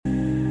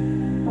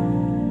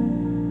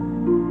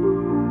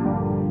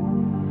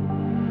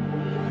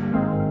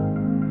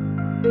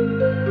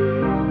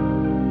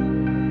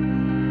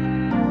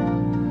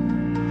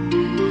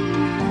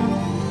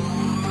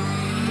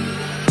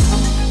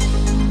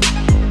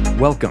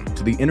Welcome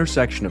to the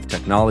intersection of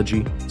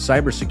technology,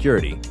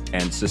 cybersecurity,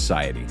 and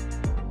society.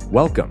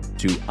 Welcome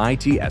to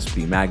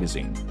ITSP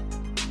Magazine.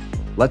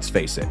 Let's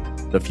face it,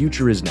 the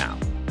future is now.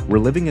 We're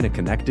living in a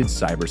connected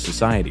cyber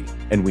society,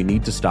 and we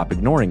need to stop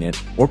ignoring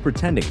it or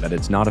pretending that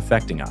it's not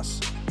affecting us.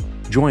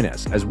 Join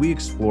us as we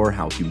explore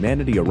how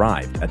humanity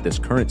arrived at this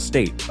current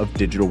state of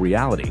digital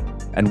reality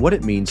and what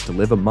it means to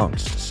live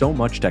amongst so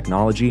much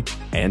technology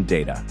and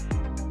data.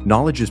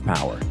 Knowledge is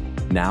power,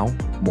 now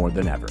more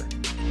than ever.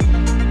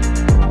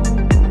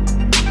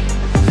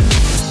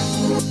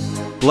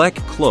 Black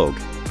Cloak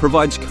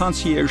provides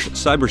concierge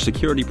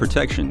cybersecurity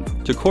protection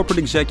to corporate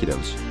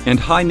executives and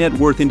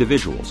high-net-worth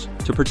individuals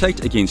to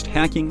protect against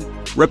hacking,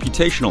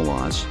 reputational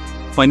loss,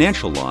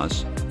 financial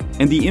loss,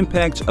 and the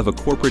impact of a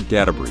corporate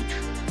data breach.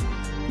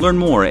 Learn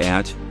more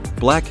at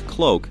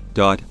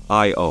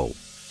blackcloak.io.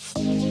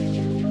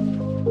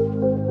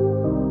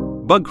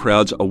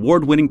 BugCrowd's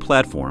award-winning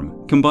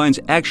platform combines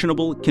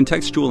actionable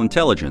contextual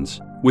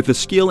intelligence with the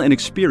skill and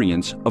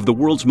experience of the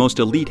world's most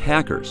elite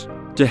hackers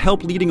to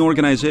help leading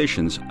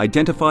organizations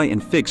identify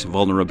and fix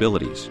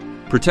vulnerabilities,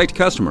 protect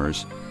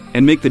customers,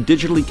 and make the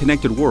digitally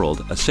connected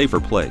world a safer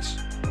place.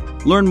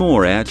 Learn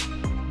more at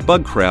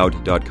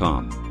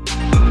bugcrowd.com.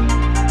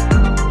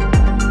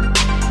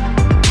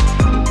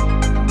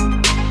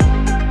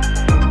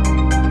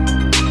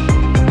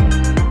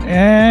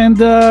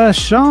 And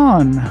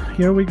Sean,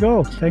 here we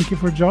go. Thank you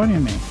for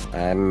joining me.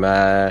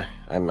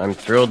 I'm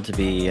thrilled to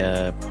be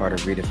part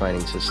of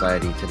Redefining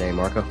Society today,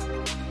 Marco.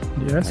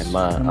 Yes,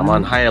 I'm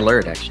on high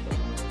alert, actually.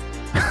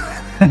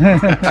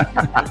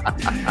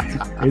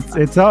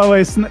 it's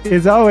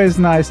always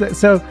nice.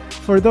 So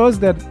for those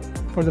that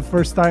for the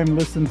first time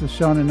listen to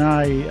Sean and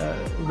I,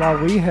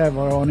 while we have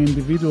our own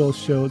individual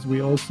shows,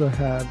 we also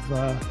have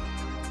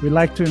we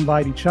like to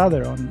invite each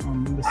other on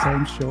the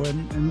same show,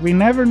 and we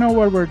never know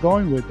where we're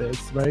going with this,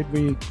 right?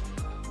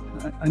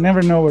 I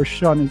never know where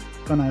Sean is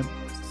gonna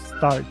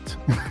start,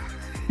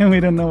 and we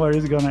don't know where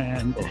he's gonna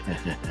end.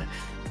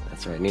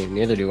 That's right.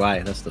 Neither do I.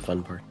 That's the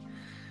fun part.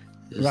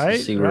 Just right?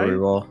 to see where we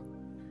roll.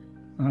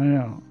 I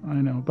know.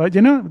 But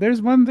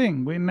there's one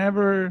thing. We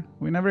never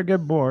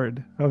get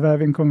bored of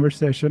having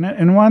conversation.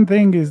 And one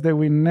thing is that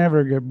we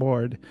never get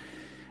bored.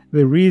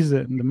 The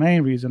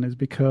main reason is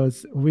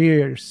because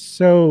we are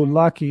so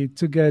lucky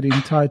to get in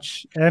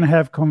touch and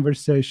have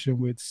conversation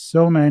with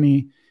so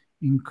many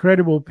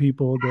incredible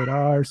people that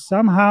are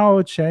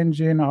somehow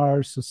changing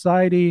our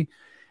society.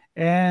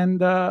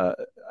 And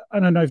I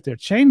don't know if they're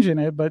changing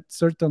it, but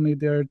certainly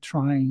they're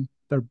trying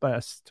their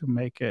best to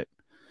make it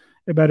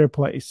a better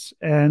place.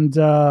 And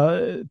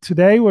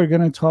today we're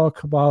going to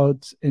talk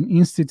about an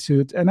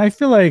institute. And I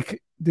feel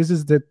like this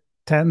is the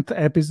 10th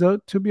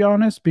episode, to be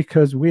honest,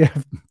 because we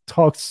have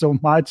talked so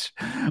much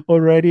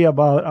already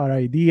about our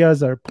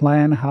ideas, our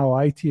plan, how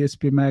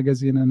ITSP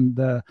Magazine and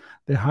the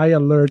High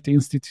Alert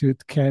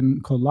Institute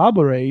can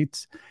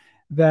collaborate,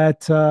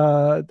 that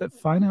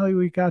finally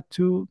we got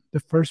to the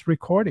first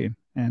recording.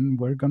 And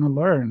we're going to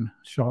learn,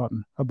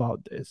 Sean,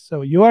 about this.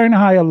 So you are in a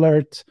high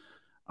alert.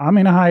 I'm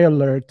in a high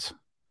alert.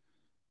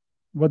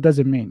 What does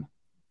it mean?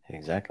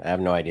 Exactly. I have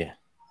no idea.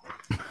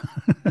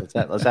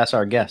 Let's ask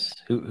our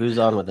guests. Who's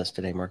on with us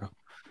today, Marco?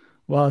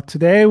 Well,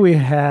 today we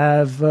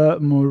have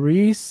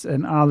Maurice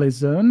and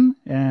Alison,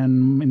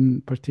 and in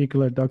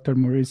particular, Dr.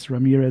 Maurice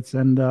Ramirez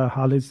and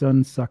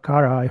Alison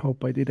Sakara. I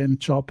hope I didn't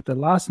chop the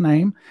last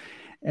name.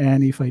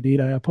 And if I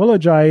did, I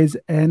apologize.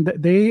 And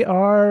they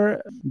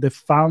are the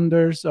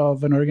founders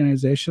of an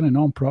organization, a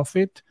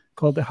nonprofit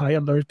called the High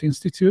Alert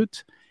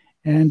Institute.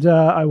 And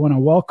I want to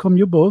welcome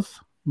you both,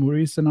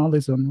 Maurice and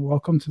Alison.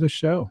 Welcome to the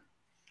show.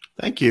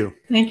 Thank you.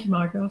 Thank you,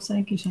 Marco.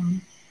 Thank you,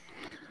 Sean.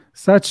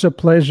 Such a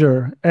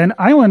pleasure. And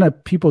I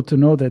want people to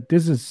know that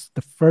this is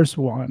the first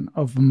one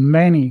of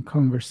many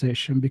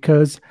conversations,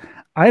 because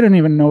I don't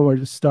even know where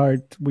to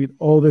start with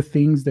all the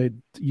things that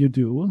you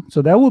do.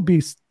 So that will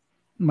be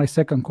my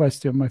second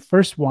question. My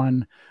first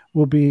one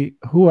will be,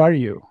 who are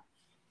you?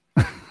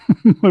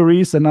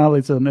 Maurice and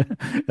Alison,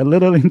 a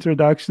little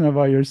introduction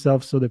about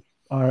yourself so that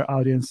our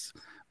audience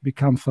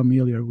become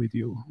familiar with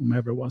you,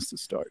 whomever wants to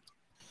start.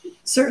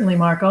 Certainly,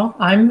 Marco.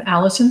 I'm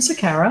Alison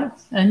Sakara,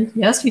 and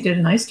yes, you did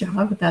a nice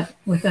job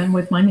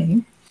with my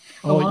name,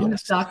 along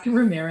with Dr.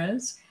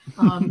 Ramirez.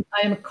 I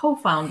am a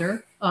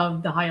co-founder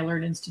of the High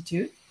Alert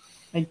Institute.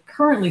 I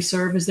currently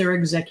serve as their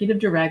executive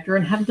director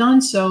and have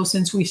done so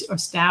since we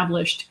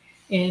established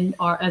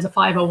as a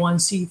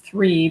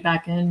 501c3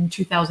 back in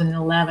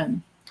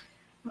 2011.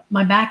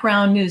 My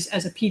background is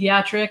as a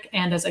pediatric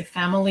and as a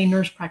family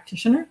nurse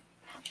practitioner.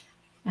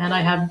 And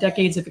I have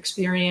decades of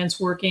experience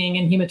working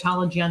in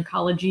hematology,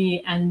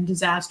 oncology, and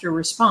disaster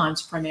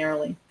response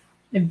primarily.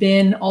 I've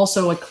been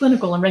also a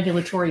clinical and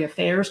regulatory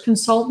affairs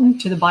consultant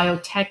to the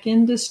biotech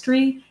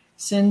industry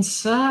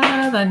since the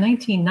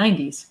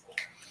 1990s.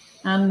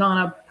 And on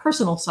a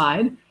personal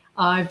side,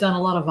 I've done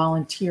a lot of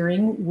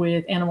volunteering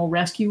with animal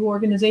rescue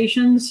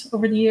organizations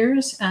over the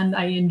years, and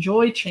I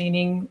enjoy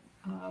training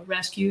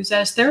rescues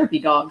as therapy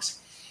dogs.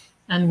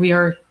 And we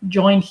are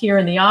joined here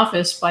in the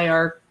office by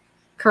our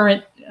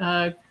current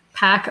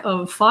pack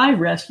of 5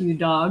 rescue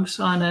dogs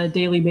on a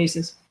daily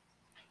basis.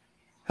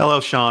 Hello,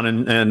 Sean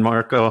and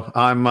Marco.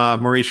 I'm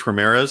Maurice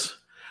Ramirez.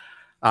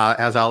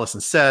 As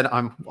Allison said,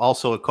 I'm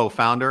also a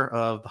co-founder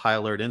of the High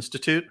Alert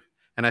Institute,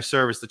 and I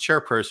serve as the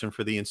chairperson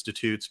for the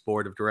Institute's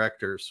board of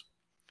directors.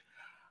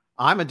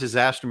 I'm a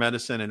disaster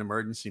medicine and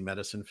emergency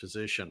medicine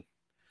physician.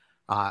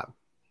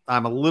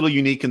 I'm a little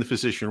unique in the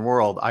physician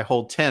world. I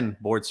hold 10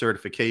 board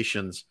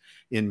certifications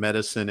in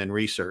medicine and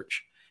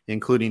research,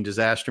 including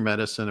disaster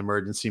medicine,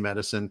 emergency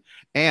medicine,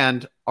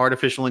 and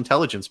artificial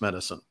intelligence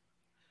medicine.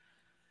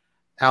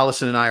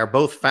 Allison and I are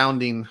both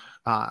founding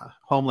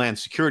Homeland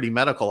Security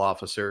medical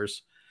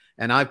officers,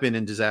 and I've been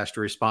in disaster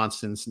response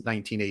since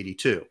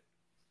 1982.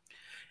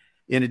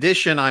 In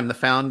addition, I'm the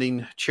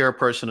founding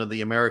chairperson of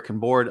the American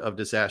Board of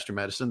Disaster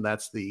Medicine.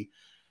 That's the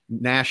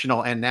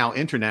national and now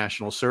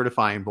international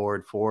certifying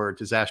board for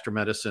disaster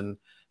medicine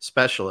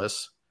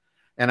specialists.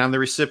 And I'm the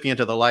recipient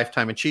of the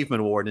Lifetime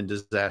Achievement Award in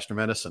disaster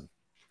medicine.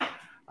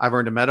 I've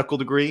earned a medical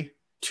degree,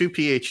 2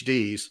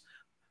 PhDs,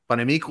 but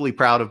I'm equally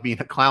proud of being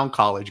a Clown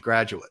College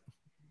graduate.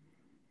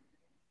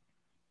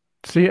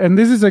 See, and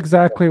this is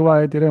exactly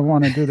why I didn't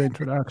want to do the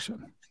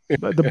introduction.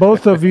 But the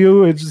both of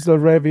you, it's just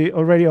already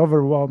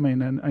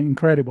overwhelming and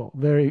incredible.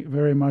 Very,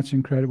 very much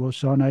incredible,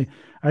 Sean.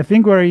 I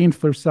think we're in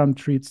for some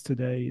treats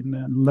today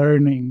and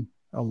learning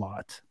a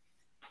lot.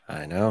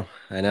 I know.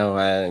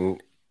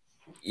 And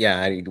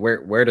yeah,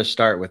 where to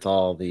start with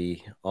all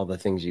the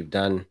things you've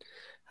done?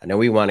 I know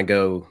we want to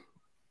go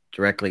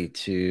directly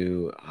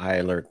to High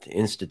Alert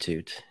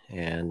Institute,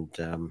 and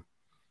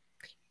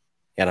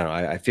I don't know.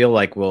 I feel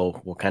like we'll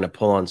kind of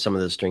pull on some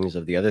of the strings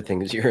of the other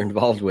things you're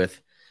involved with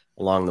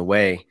along the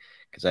way,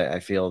 because I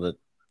feel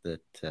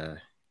that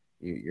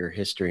your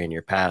history and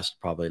your past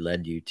probably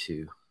led you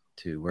to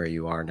where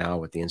you are now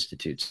with the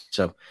Institute.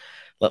 So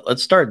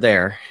let's start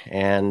there,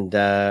 and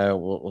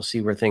we'll see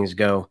where things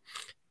go.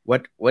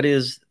 What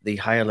is the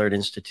High Alert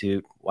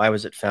Institute? Why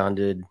was it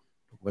founded?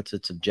 What's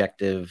its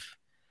objective?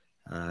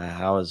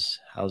 How has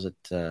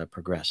it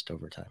progressed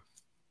over time?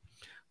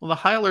 Well, the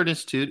High Alert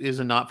Institute is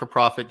a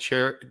not-for-profit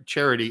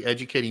charity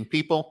educating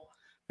people,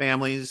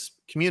 families,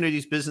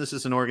 communities,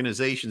 businesses, and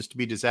organizations to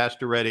be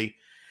disaster ready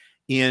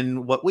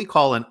in what we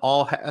call an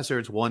all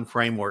hazards one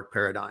framework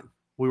paradigm.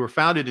 We were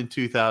founded in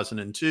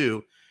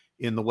 2002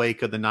 in the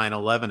wake of the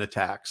 9/11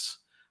 attacks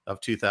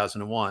of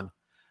 2001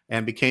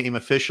 and became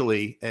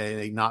officially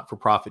a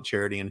not-for-profit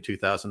charity in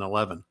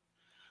 2011.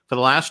 For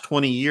the last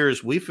 20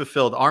 years, we've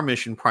fulfilled our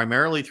mission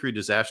primarily through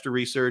disaster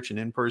research and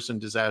in-person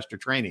disaster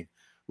training.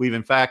 We've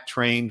in fact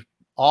trained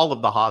all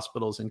of the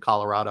hospitals in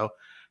Colorado,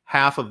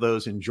 half of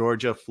those in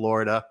Georgia,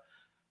 Florida,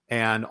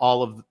 and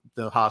all of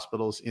the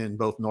hospitals in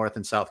both North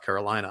and South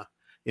Carolina,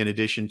 in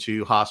addition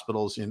to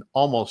hospitals in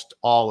almost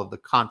all of the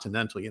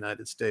continental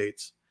United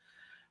States.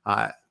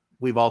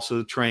 We've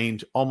also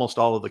trained almost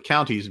all of the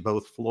counties,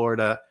 both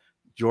Florida,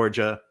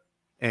 Georgia,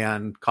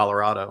 and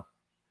Colorado.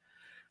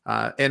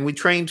 And we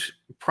trained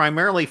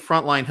primarily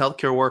frontline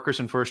healthcare workers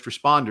and first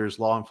responders,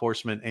 law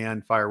enforcement,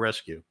 and fire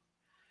rescue.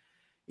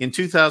 In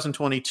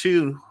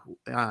 2022,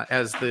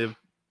 as the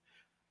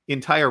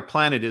entire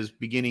planet is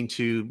beginning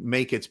to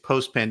make its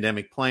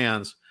post-pandemic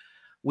plans,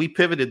 we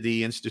pivoted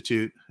the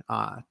Institute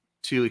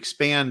to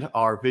expand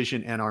our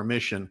vision and our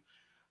mission,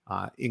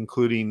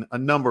 including a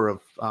number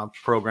of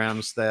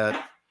programs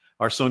that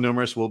are so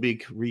numerous we'll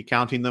be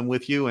recounting them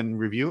with you and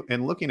review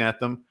and looking at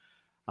them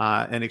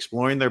and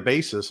exploring their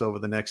basis over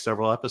the next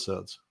several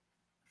episodes.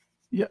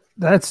 Yeah,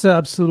 that's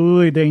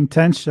absolutely the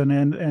intention.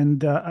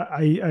 And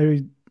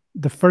I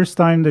the first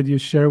time that you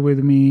shared with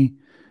me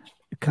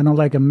kind of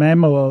like a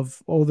memo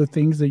of all the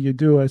things that you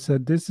do, I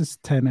said, this is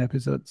 10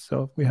 episodes,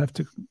 so we have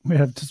to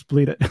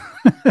split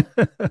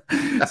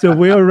it. So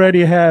we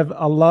already have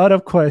a lot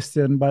of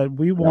questions, but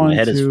we want my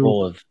head is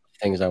full of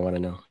things I want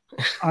to know.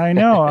 I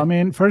know. I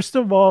mean, first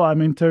of all,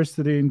 I'm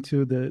interested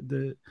into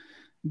the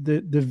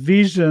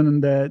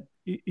vision that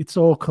it's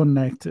all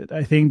connected.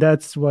 I think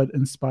that's what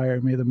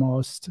inspired me the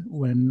most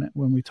when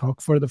we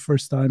talked for the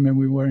first time and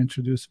we were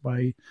introduced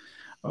by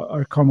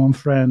our common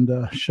friend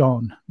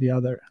Sean, the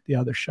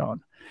other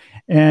Sean.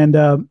 And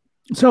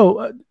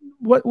so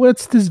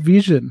what's this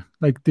vision,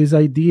 like this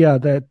idea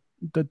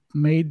that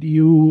made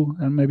you,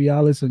 and maybe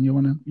Allison, you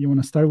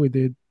wanna start with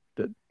it,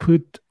 that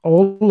put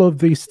all of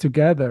these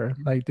together,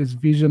 like this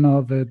vision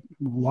of it,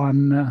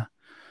 one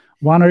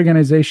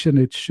organization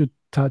that should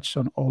touch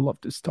on all of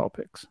these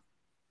topics?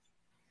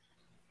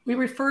 We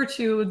refer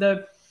to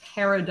the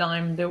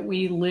paradigm that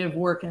we live,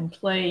 work, and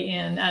play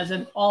in as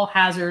an all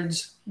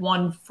hazards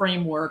one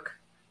framework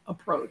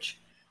approach.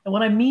 And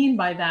what I mean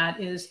by that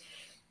is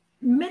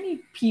many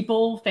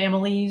people,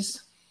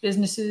 families,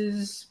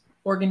 businesses,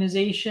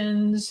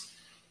 organizations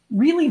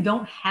really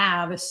don't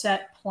have a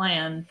set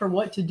plan for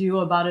what to do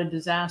about a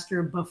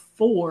disaster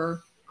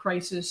before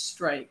crisis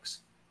strikes.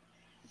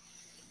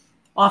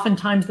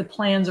 Oftentimes the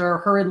plans are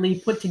hurriedly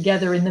put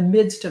together in the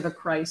midst of a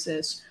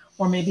crisis,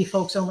 or maybe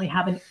folks only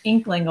have an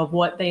inkling of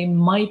what they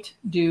might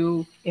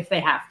do if they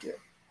have to.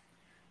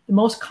 the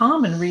most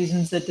common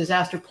reasons that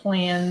disaster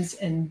plans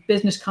and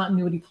business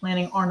continuity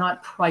planning are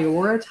not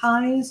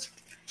prioritized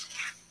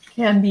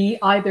can be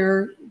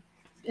either,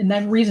 and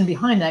that reason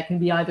behind that can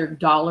be either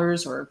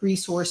dollars or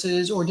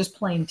resources or just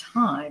plain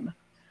time.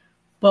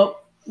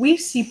 But we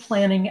see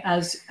planning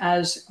as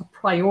a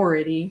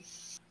priority.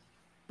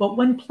 But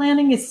when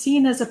planning is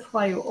seen as a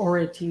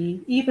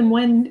priority, even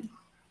when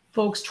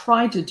folks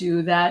try to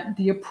do that,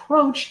 the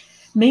approach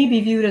may be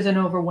viewed as an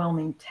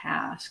overwhelming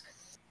task.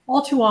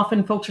 All too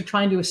often, folks are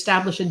trying to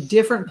establish a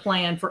different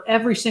plan for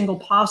every single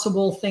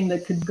possible thing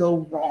that could go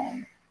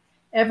wrong.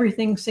 Every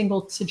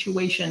single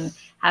situation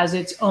has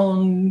its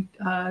own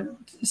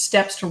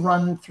steps to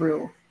run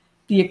through.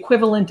 The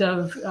equivalent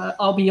of,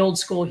 I'll be old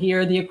school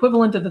here, the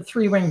equivalent of the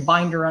 3-ring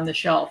binder on the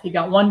shelf. You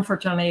got one for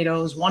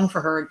tornadoes, one for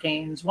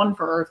hurricanes, one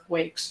for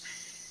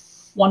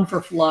earthquakes, one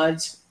for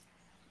floods.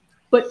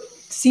 But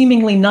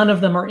seemingly none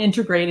of them are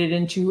integrated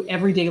into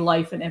everyday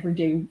life and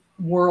everyday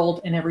world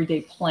and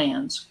everyday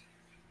plans.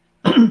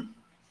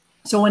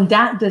 So when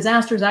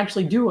disasters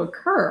actually do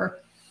occur,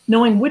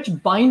 knowing which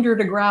binder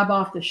to grab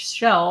off the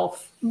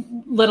shelf,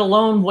 let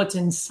alone what's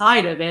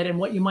inside of it and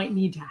what you might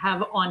need to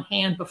have on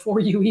hand before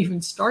you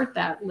even start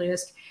that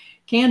list,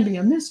 can be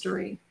a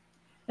mystery.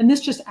 And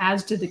this just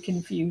adds to the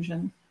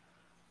confusion.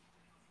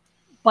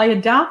 By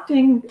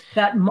adopting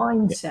that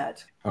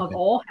mindset of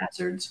all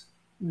hazards,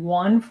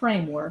 one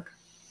framework,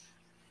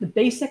 the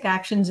basic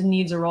actions and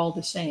needs are all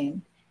the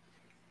same.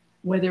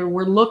 Whether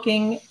we're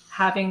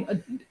having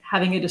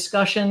a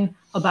discussion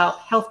about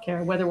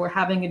healthcare, whether we're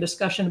having a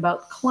discussion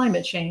about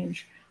climate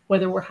change,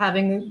 whether we're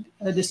having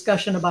a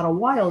discussion about a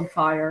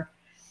wildfire,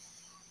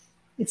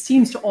 it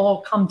seems to all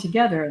come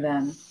together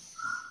then.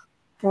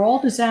 For all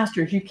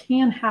disasters, you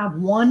can have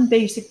one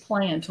basic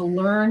plan to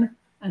learn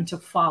and to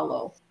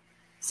follow.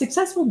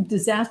 Successful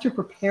disaster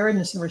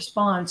preparedness and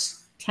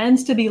response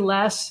tends to be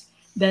less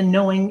than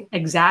knowing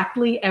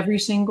exactly every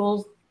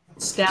single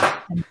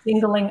step and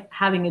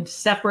having a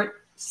separate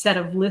set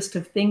of list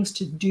of things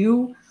to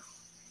do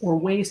or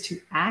ways to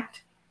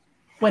act.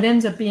 What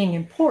ends up being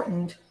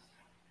important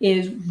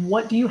is,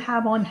 what do you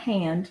have on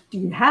hand? Do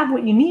you have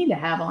what you need to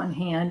have on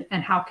hand?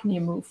 And how can you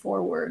move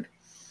forward?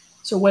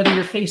 So whether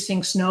you're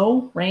facing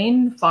snow,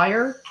 rain,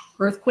 fire,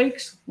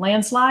 earthquakes,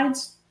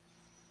 landslides,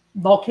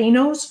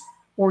 volcanoes,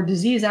 or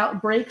disease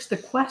outbreaks, the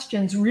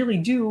questions really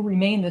do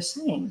remain the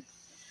same.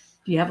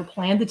 Do you have a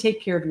plan to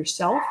take care of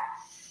yourself?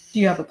 Do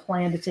you have a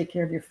plan to take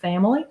care of your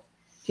family?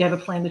 Do you have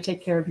a plan to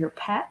take care of your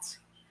pets?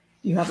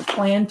 Do you have a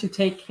plan to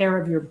take care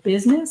of your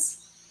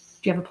business?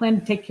 Do you have a plan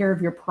to take care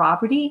of your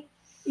property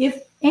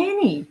if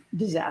any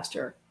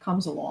disaster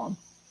comes along?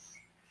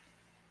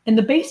 And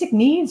the basic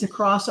needs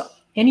across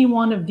any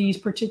one of these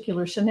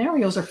particular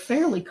scenarios are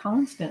fairly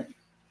constant.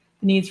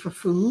 The needs for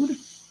food,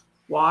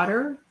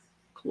 water,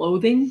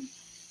 clothing,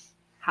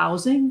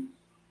 housing,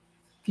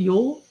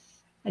 fuel,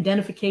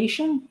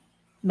 identification,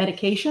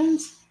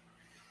 medications,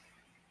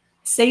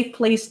 safe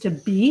place to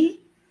be.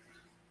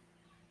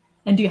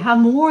 And do you have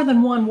more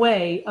than one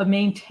way of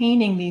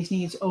maintaining these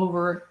needs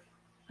over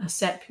a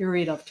set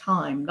period of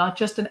time, not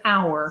just an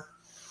hour,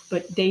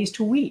 but days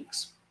to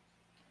weeks?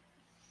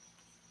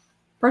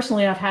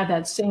 Personally, I've had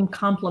that same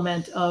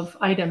complement of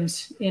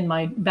items in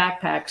my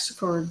backpacks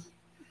for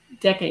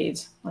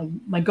decades, like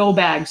my go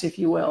bags, if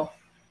you will.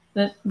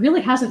 That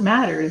really hasn't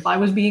mattered if I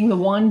was being the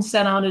one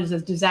sent out as a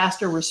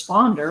disaster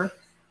responder,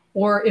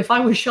 or if I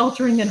was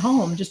sheltering at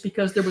home just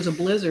because there was a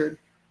blizzard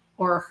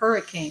or a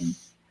hurricane.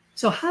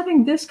 So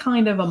having this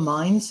kind of a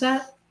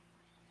mindset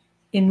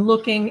in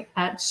looking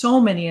at so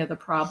many of the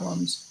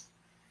problems,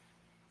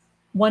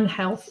 one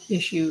health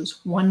issues,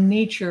 one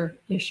nature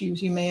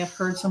issues, you may have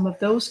heard some of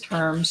those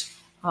terms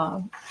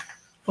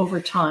over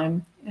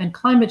time, and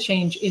climate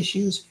change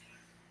issues,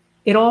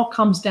 it all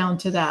comes down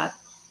to that.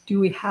 Do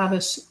we have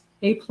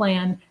a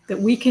plan that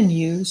we can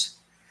use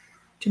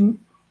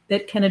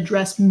that can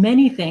address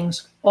many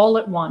things all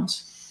at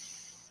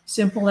once?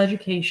 Simple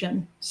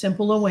education,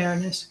 simple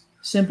awareness,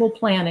 simple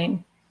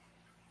planning,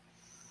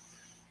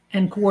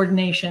 and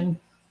coordination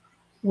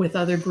with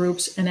other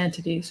groups and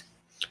entities.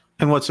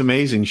 And what's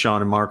amazing,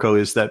 Sean and Marco,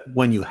 is that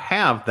when you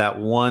have that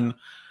one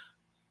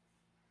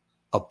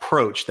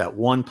approach, that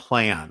one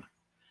plan,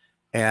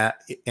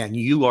 and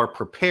you are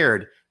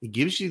prepared, it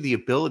gives you the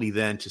ability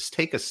then to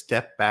take a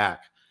step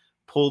back,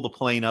 pull the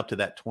plane up to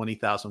that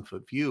 20,000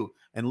 foot view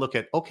and look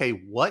at, okay,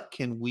 what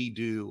can we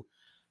do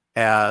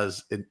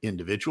as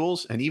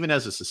individuals and even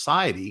as a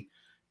society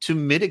to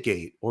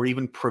mitigate or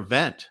even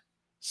prevent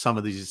some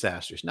of these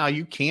disasters? Now,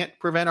 you can't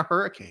prevent a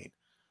hurricane,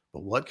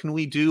 but what can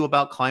we do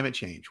about climate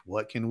change?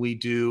 What can we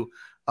do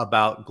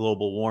about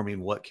global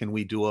warming? What can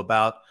we do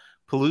about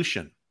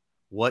pollution?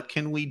 What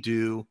can we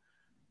do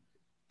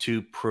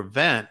to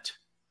prevent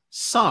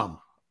some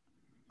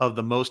of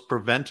the most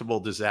preventable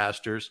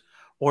disasters,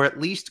 or at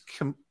least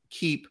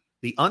keep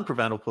the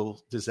unpreventable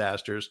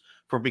disasters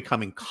from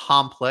becoming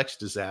complex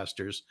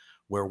disasters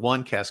where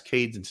one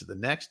cascades into the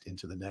next, and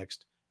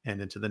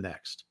into the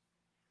next?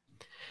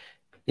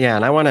 Yeah,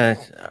 and I want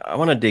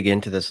to dig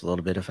into this a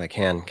little bit if I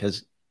can,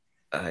 because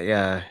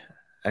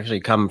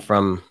actually come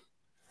from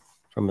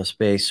a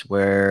space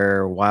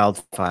where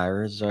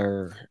wildfires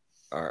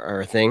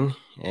are a thing,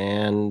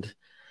 and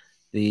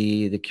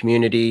the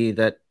community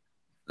that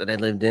I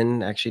lived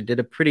in actually did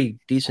a pretty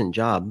decent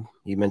job.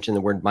 You mentioned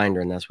the word binder,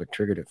 and that's what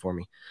triggered it for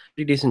me.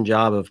 Pretty decent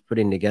job of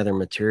putting together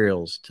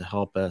materials to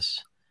help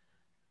us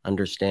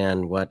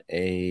understand what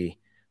a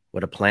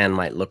plan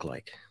might look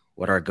like,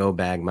 what our go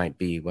bag might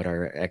be, what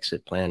our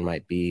exit plan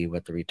might be,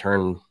 what the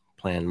return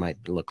plan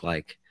might look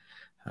like.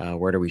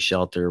 Where do we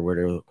shelter?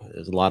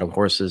 There's a lot of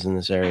horses in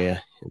this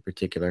area in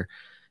particular.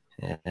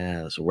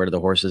 So where do the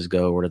horses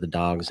go? Where do the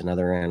dogs and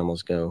other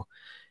animals go?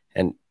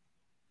 And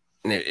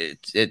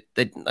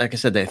like I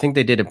said, I think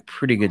they did a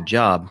pretty good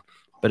job,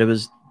 but it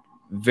was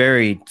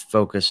very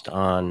focused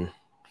on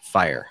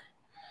fire.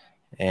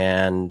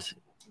 And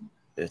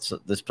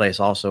this place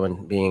also,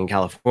 in being in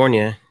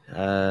California,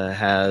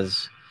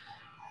 has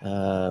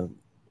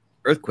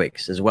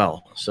earthquakes as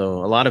well.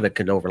 So a lot of it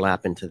could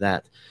overlap into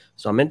that.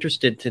 So I'm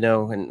interested to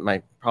know, and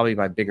my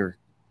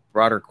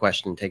broader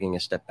question, taking a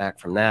step back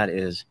from that,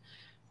 is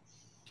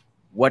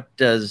what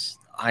does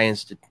High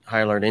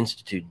Alert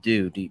Institute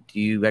do? Do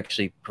you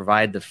actually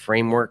provide the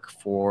framework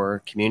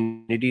for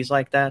communities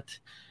like that?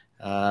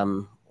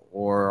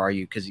 Or are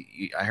you, because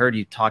I heard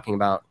you talking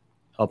about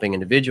helping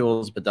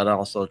individuals, but then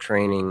also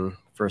training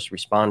first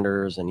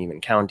responders and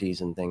even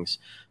counties and things.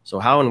 So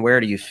how and where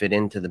do you fit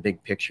into the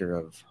big picture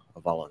of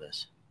all of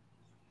this?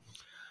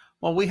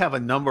 Well, we have a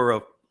number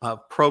of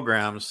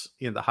programs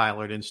in the High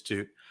Alert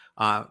Institute.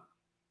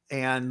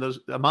 And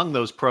among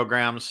those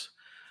programs,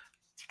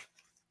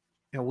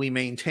 we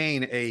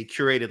maintain a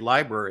curated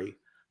library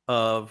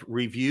of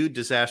reviewed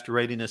disaster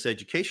readiness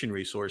education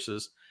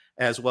resources,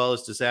 as well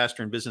as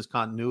disaster and business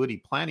continuity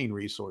planning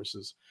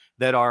resources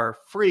that are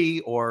free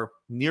or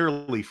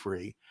nearly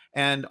free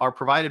and are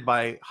provided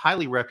by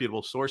highly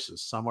reputable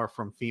sources. Some are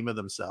from FEMA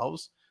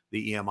themselves,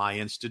 the EMI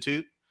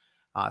Institute.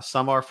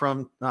 Some are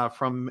from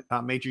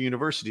major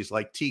universities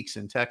like TEACS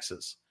in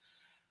Texas.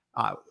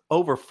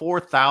 Over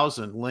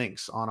 4,000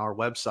 links on our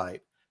website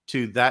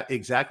to that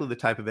exactly the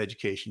type of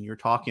education you're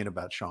talking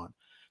about, Sean.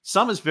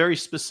 Some is very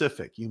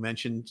specific. You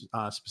mentioned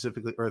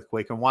specifically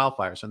earthquake and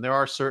wildfires, and there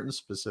are certain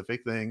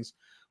specific things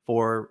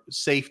for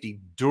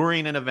safety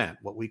during an event,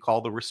 what we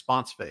call the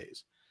response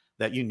phase,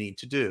 that you need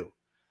to do.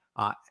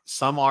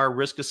 Some are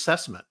risk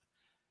assessment.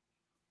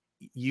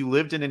 You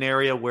lived in an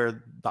area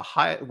where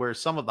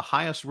some of the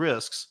highest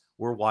risks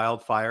were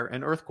wildfire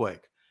and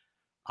earthquake.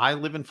 I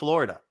live in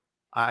Florida.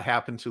 I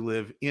happen to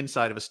live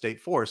inside of a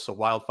state forest, so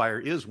wildfire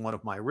is one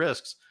of my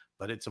risks,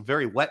 but it's a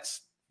very wet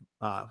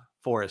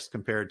forest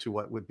compared to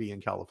what would be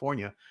in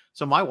California.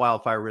 So my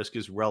wildfire risk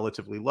is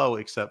relatively low,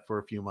 except for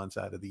a few months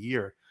out of the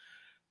year.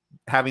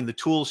 Having the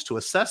tools to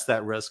assess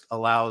that risk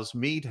allows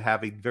me to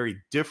have a very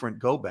different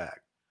go bag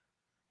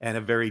and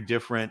a very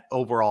different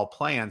overall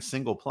plan,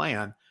 single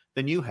plan,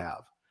 than you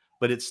have.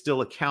 But it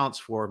still accounts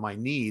for my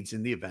needs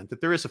in the event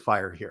that there is a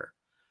fire here.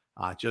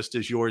 Just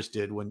as yours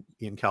did when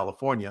in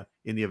California,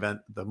 in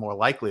the more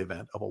likely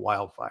event of a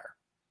wildfire.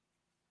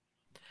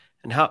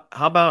 And how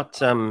about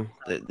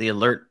the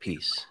alert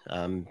piece,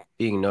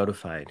 being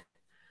notified?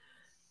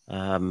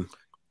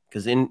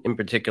 Because in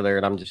particular,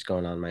 and I'm just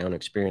going on my own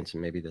experience,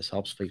 and maybe this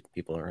helps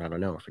people, or I don't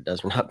know if it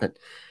does or not, but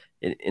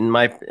in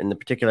the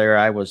particular area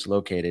I was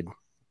located,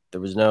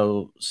 there was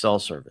no cell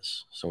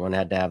service, so one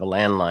had to have a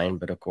landline.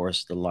 But of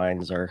course, the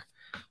lines are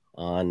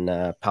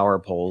on power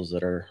poles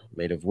that are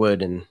made of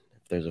wood, and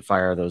if there's a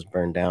fire, those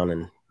burn down,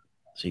 and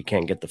so you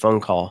can't get the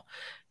phone call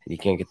and you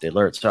can't get the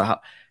alert. So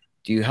how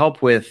do you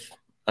help with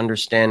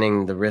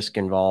understanding the risk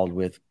involved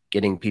with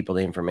getting people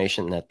the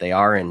information that they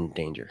are in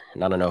danger?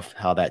 And I don't know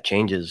how that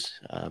changes,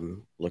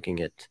 looking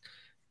at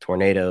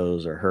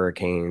tornadoes or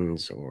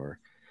hurricanes or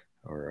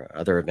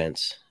other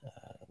events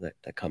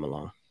that come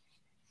along.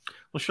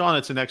 Well, Sean,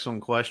 it's an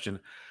excellent question.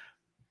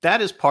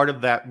 That is part of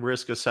that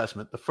risk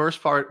assessment. The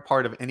first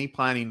part of any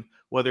planning,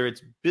 whether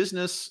it's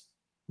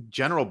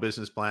general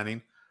business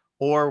planning,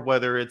 or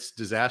whether it's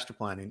disaster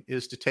planning,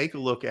 is to take a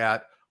look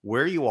at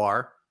where you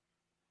are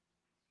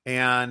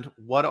and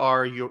what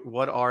are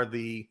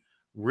the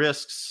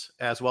risks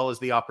as well as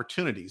the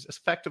opportunities.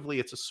 Effectively,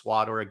 it's a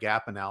SWOT or a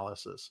gap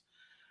analysis.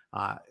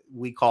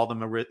 We call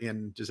them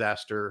in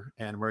disaster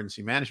and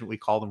emergency management, we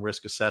call them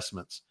risk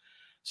assessments.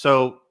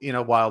 So,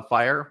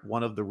 wildfire,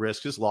 one of the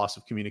risks is loss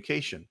of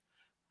communication.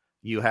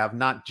 You have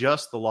not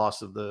just the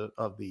loss of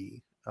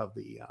the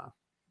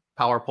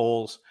power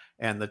poles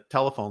and the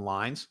telephone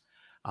lines,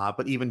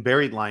 but even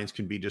buried lines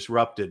can be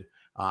disrupted,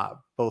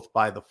 both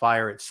by the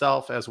fire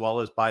itself as well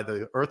as by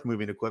the earth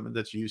moving equipment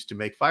that's used to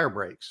make fire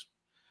breaks.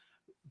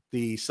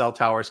 The cell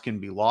towers can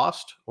be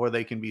lost, or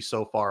they can be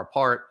so far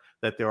apart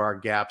that there are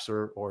gaps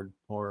or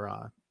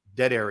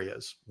dead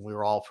areas.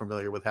 We're all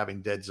familiar with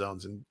having dead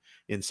zones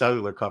in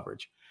cellular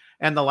coverage.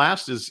 And the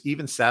last is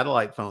even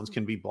satellite phones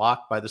can be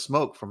blocked by the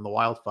smoke from the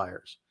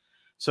wildfires.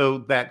 So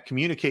that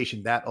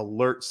communication, that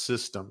alert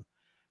system,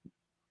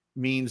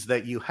 means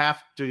that you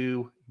have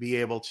to be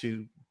able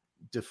to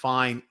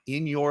define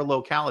in your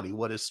locality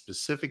what is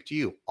specific to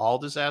you. All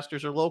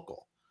disasters are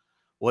local.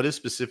 what is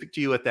specific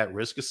to you at that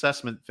risk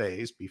assessment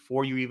phase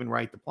before you even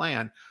write the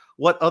plan.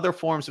 What other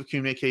forms of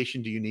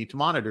communication do you need to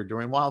monitor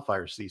during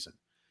wildfire season?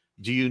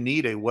 Do you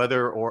need a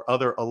weather or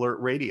other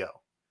alert radio?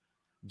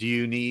 Do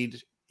you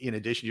need, in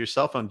addition to your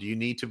cell phone, do you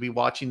need to be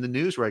watching the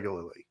news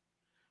regularly?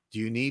 Do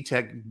you need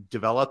to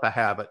develop a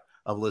habit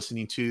of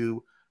listening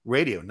to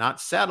radio,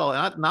 not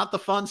satellite, not the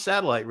fun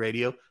satellite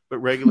radio, but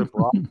regular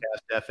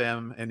broadcast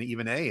FM and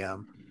even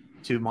AM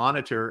to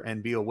monitor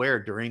and be aware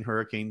during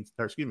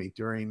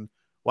during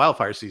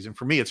wildfire season?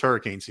 For me, it's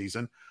hurricane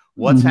season.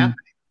 What's happening?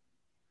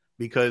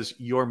 Because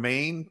your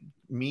main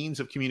means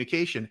of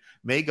communication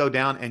may go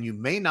down and you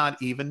may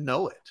not even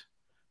know it.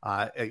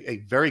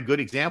 A very good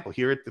example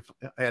here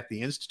at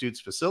the Institute's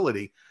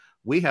facility,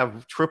 we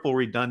have triple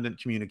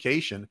redundant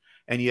communication.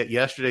 And yet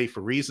yesterday,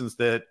 for reasons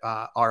that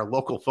our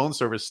local phone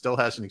service still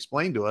hasn't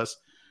explained to us,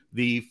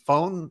 the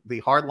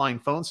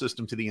hardline phone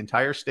system to the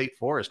entire state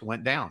forest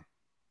went down.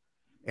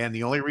 And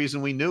the only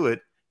reason we knew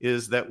it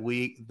is that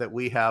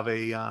we have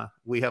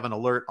an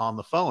alert on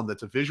the phone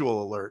that's a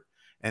visual alert.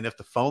 And if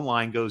the phone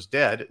line goes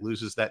dead, it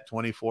loses that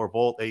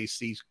 24-volt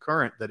AC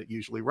current that it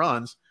usually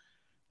runs.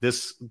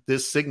 This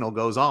signal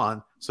goes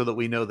on so that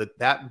we know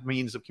that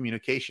means of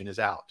communication is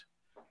out.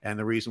 And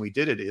the reason we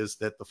did it is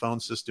that the phone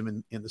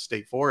system in the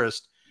state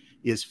forest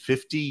is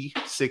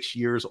 56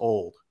 years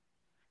old.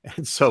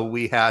 And so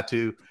we had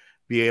to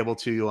be able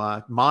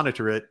to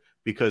monitor it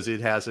because it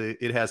has a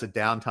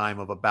downtime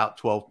of about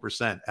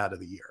 12% out of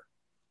the year.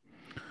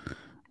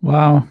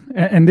 Wow.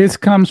 And this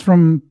comes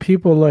from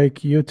people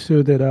like you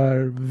two that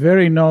are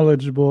very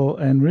knowledgeable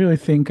and really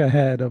think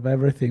ahead of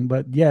everything,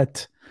 but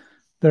yet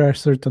there are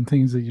certain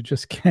things that you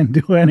just can't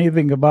do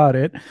anything about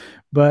it.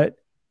 But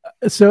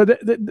so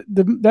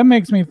that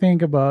makes me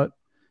think about,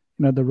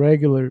 the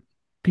regular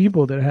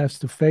people that has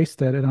to face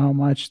that and how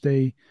much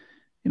they,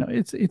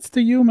 it's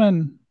the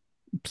human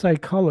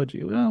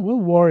psychology. We'll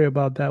worry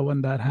about that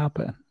when that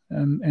happens.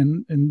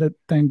 And that,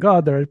 thank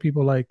God there are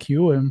people like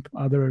you and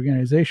other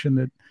organizations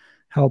that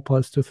help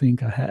us to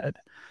think ahead.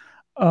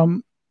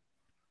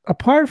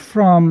 Apart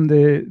from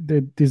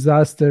the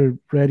disaster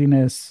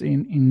readiness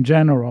in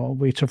general,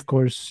 which of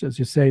course, as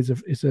you say,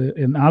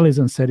 and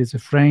Allison said, is a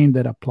frame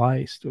that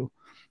applies to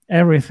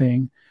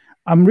everything.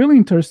 I'm really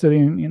interested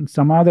in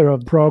some other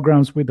of the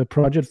programs with the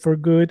Project for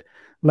Good,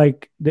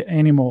 like the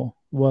animal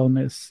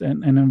wellness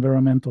and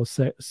environmental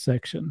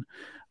section.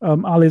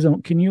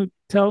 Allison, can you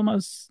tell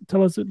us a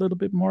little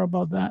bit more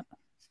about that?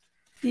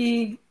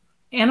 The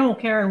Animal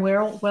Care and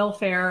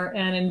Welfare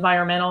and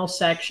Environmental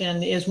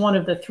section is one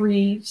of the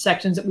 3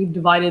 sections that we've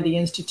divided the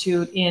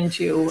Institute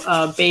into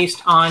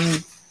based on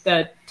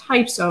the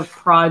types of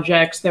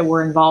projects that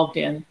we're involved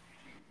in.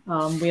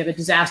 We have a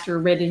disaster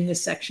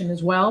readiness section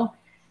as well.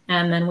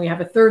 And then we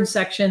have a 3rd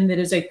section that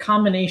is a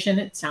combination,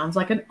 it sounds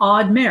like an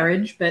odd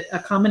marriage, but a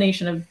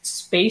combination of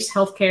space,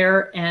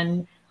 healthcare,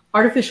 and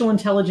artificial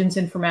intelligence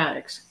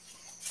informatics.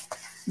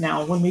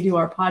 Now, when we do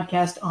our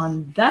podcast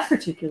on that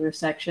particular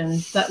section,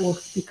 that will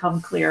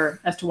become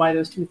clear as to why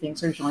those 2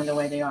 things are joined the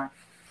way they are.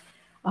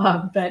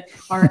 But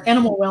our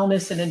animal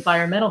wellness and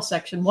environmental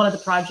section, one of the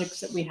projects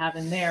that we have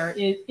in there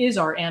is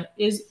our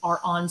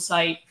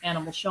on-site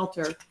animal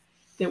shelter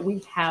that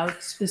we have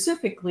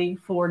specifically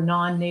for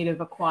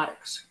non-native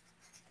aquatics.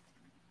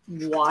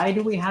 Why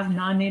do we have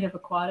non-native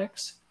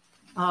aquatics?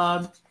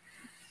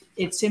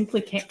 It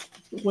simply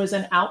was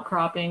an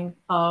outcropping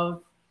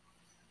of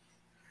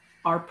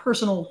our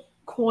personal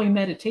koi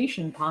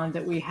meditation pond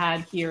that we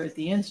had here at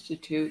the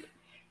Institute.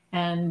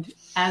 And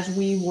as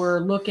we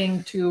were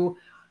looking to,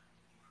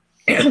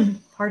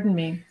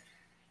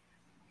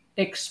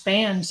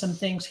 expand some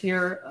things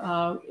here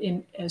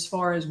in as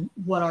far as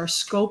what our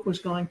scope was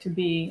going to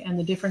be and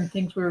the different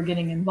things we were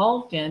getting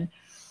involved in,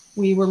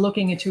 we were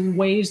looking into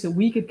ways that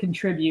we could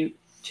contribute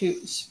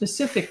to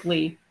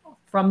specifically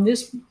from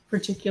this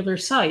particular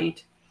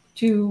site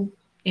to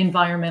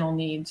environmental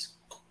needs.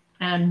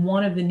 And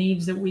one of the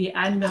needs that we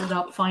ended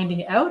up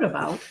finding out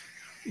about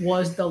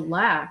was the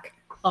lack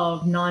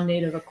of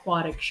non-native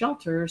aquatic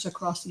shelters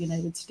across the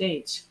United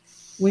States.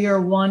 We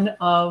are one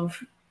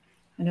of,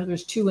 I know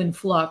there's 2 in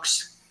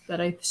flux,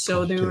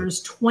 so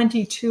there's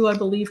 22, I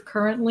believe,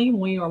 currently.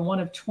 We are one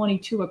of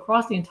 22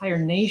 across the entire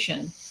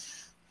nation,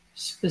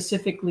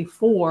 specifically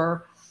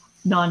for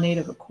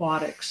non-native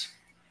aquatics.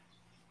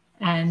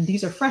 And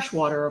these are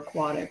freshwater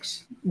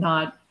aquatics,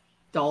 not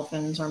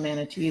dolphins or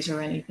manatees or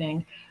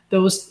anything.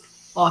 Those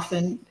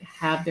often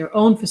have their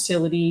own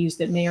facilities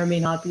that may or may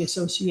not be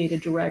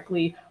associated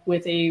directly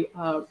with a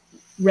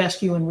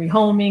rescue and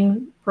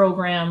rehoming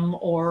program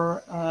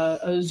or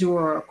a zoo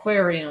or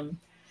aquarium.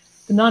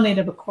 The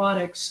non-native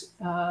aquatics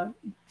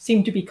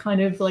seem to be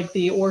kind of like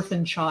the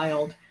orphan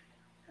child.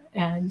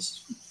 And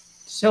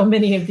so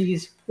many of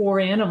these poor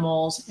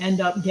animals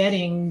end up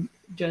getting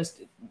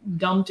just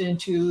dumped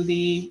into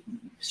the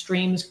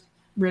streams,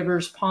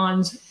 rivers,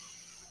 ponds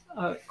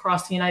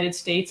across the United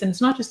States. And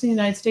it's not just in the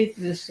United States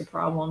that this is a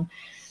problem.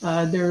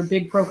 There are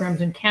big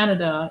programs in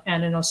Canada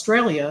and in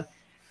Australia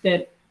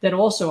that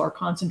also are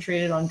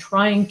concentrated on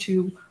trying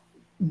to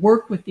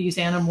work with these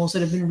animals that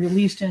have been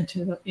released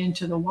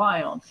into the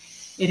wild.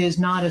 It is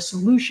not a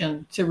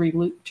solution to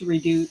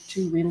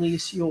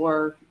release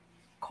your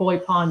koi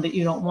pond that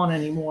you don't want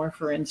anymore,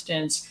 for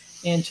instance,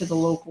 into the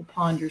local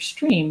pond or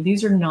stream.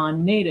 These are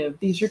non-native.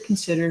 These are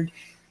considered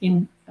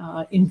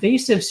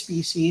invasive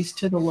species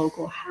to the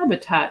local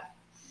habitat.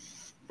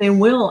 They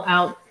will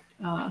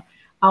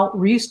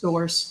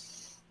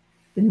out-resource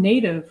the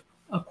native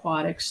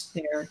aquatics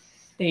there.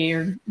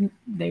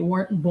 They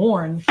weren't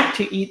born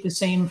to eat the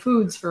same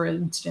foods, for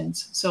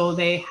instance, so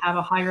they have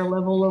a higher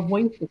level of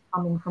waste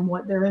coming from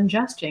what they're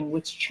ingesting,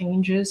 which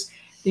changes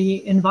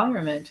the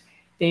environment.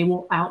 They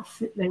will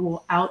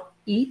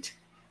out-eat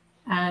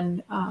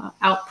and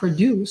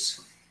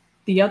outproduce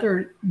the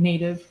other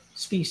native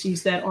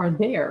species that are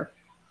there.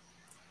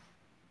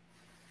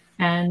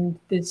 And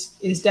this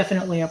is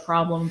definitely a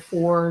problem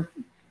for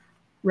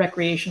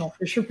recreational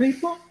fisher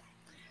people,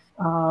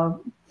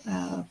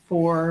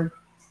 for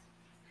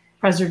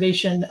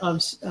preservation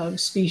of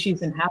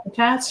species and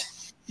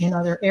habitats in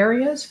other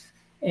areas.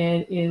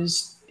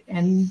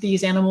 And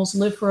these animals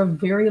live for a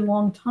very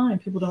long time.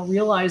 People don't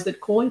realize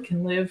that koi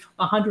can live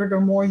 100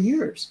 or more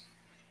years.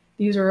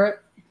 These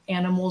are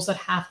animals that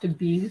have to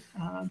be,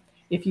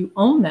 if you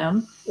own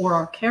them or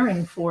are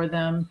caring for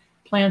them,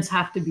 plans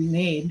have to be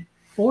made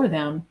for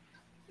them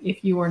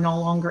if you are no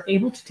longer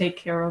able to take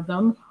care of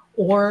them,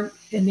 or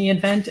in the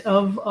event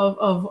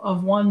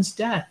of one's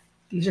death.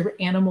 These are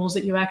animals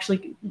that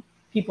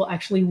people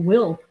actually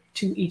will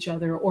to each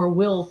other or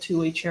will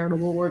to a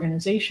charitable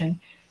organization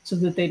so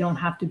that they don't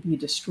have to be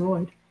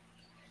destroyed.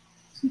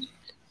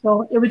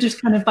 So it was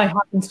just kind of by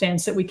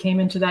happenstance that we came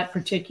into that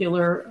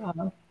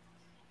particular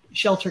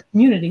shelter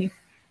community.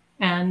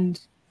 And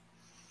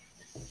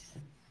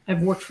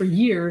I've worked for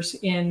years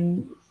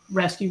in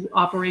rescue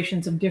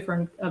operations of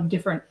different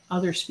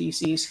other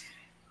species,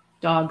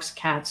 dogs,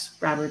 cats,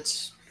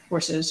 rabbits,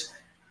 horses,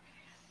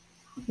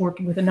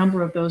 working with a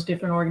number of those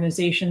different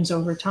organizations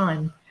over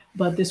time.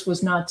 But this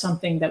was not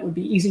something that would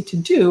be easy to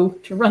do,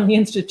 to run the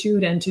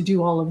Institute and to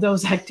do all of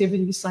those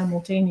activities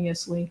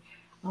simultaneously,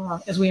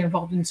 as we are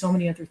involved in so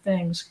many other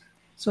things.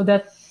 So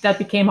that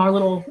became our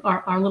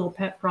little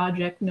pet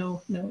project,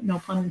 no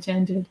pun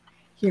intended,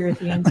 here at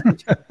the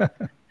Institute.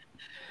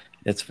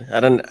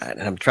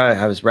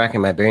 I was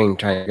racking my brain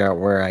trying to figure out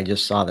where I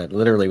just saw that.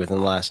 Literally within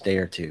the last day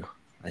or two,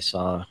 I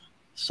saw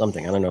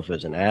something. I don't know if it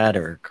was an ad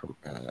or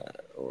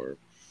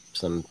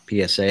some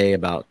PSA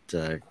about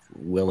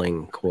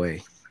willing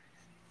koi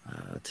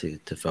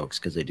to folks,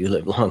 because they do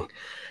live long.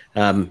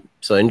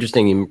 So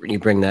interesting you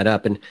bring that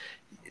up. And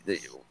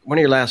one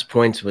of your last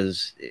points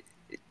was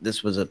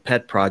this was a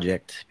pet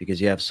project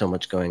because you have so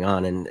much going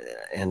on,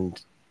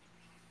 and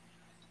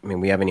I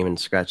mean, we haven't even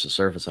scratched the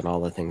surface on all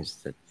the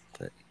things that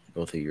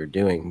both of you are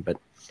doing. But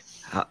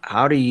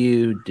how do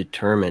you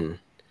determine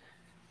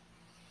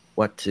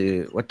what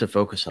to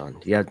focus on?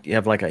 Do you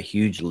have like a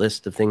huge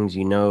list of things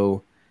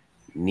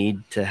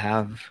need to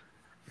have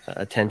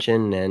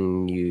attention,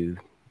 and you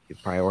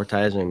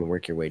prioritize and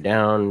work your way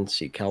down,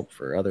 seek help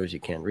for others you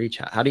can't reach?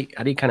 How do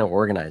you kind of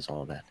organize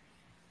all of that?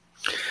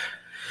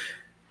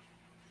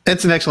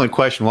 That's an excellent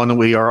question, one that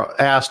we are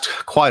asked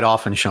quite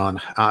often,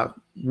 Sean.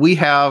 We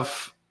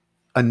have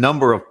a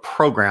number of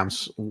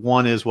programs.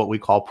 One is what we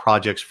call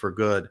Projects for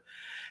Good.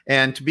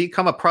 And to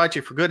become a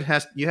Project for Good,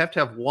 you have to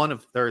have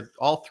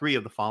all three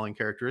of the following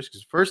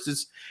characteristics. First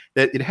is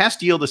that it has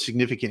to yield a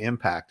significant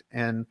impact.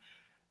 And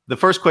the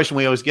first question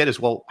we always get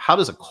is, well, how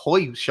does a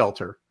koi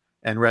shelter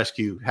and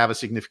rescue have a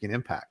significant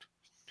impact?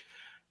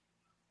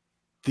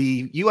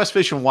 The U.S.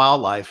 Fish and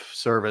Wildlife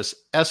Service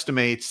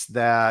estimates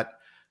that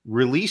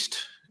released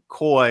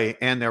koi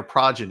and their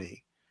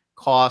progeny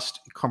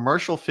cost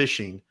commercial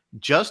fishing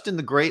just in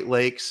the Great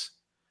Lakes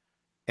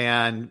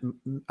and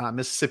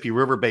Mississippi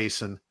River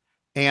Basin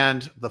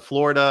and the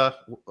Florida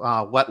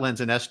wetlands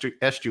and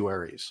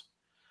estuaries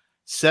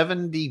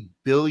 $70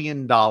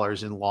 billion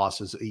in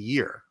losses a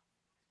year.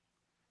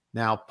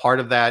 Now, part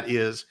of that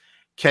is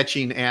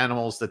catching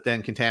animals that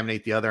then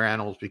contaminate the other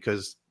animals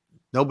because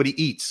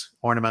nobody eats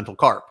ornamental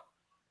carp.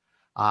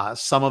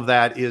 Some of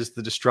that is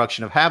the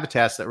destruction of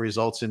habitats that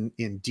results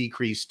in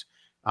decreased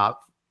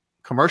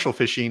commercial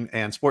fishing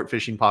and sport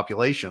fishing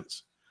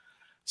populations.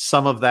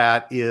 Some of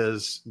that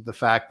is the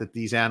fact that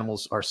these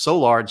animals are so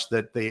large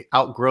that they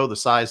outgrow the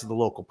size of the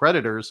local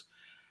predators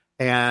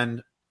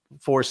and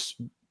force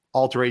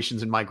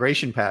alterations in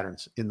migration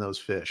patterns in those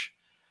fish.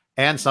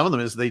 And some of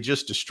them is they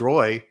just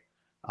destroy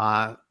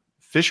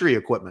fishery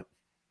equipment.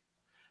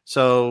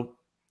 So,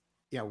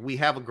 we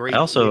have a great. I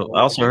also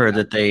heard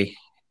that they.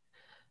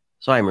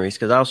 Sorry, Maurice,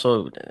 because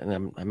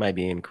I might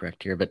be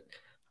incorrect here, but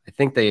I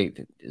think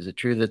is it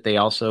true that they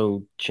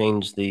also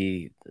change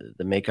the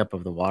makeup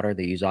of the water?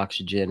 They use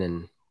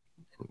oxygen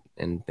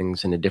and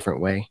things in a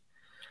different way.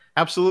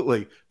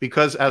 Absolutely,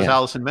 because as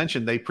Allison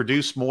mentioned, they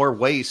produce more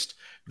waste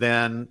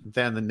than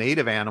the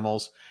native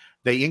animals.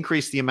 They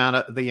increase the amount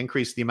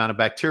of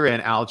bacteria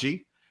and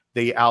algae.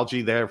 The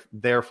algae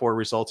therefore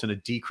results in a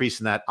decrease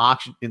in the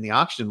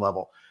oxygen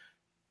level.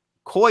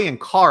 Koi and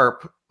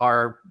carp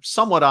are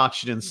somewhat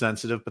oxygen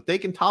sensitive, but they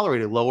can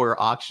tolerate a lower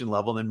oxygen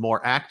level than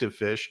more active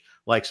fish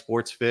like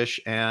sports fish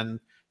and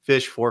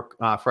fish for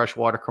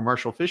freshwater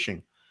commercial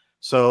fishing.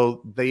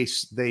 So they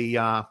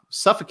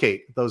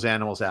suffocate those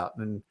animals out.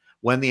 And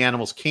when the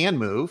animals can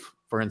move,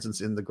 for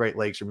instance, in the Great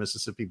Lakes or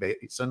Mississippi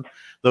Basin,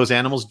 those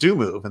animals do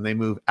move, and they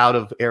move out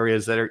of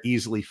areas that are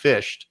easily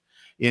fished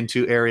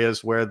into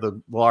areas where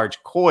the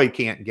large koi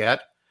can't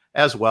get,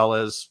 as well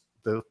as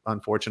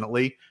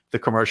unfortunately, the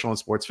commercial and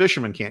sports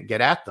fishermen can't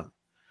get at them.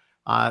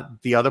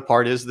 The other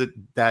part is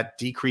that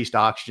decreased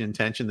oxygen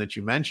tension that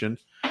you mentioned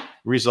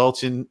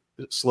results in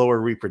slower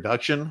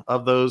reproduction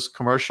of those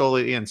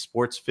commercially and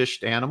sports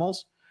fished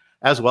animals,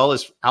 as well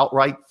as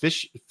outright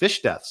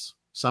fish deaths,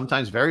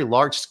 sometimes very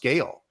large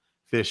scale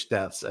fish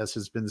deaths, as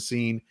has been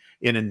seen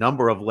in a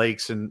number of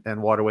lakes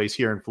and waterways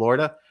here in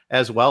Florida,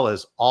 as well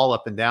as all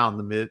up and down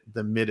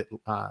the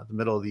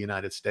middle of the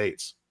United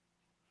States.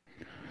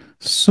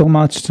 So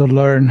much to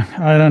learn.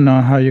 I don't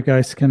know how you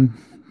guys can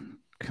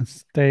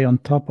stay on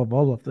top of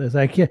all of this.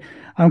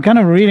 I'm kind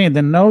of reading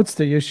the notes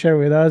that you share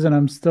with us, and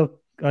I'm still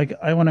like,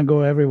 I want to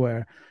go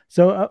everywhere.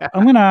 So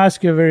I'm going to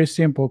ask you a very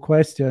simple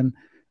question,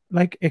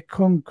 like a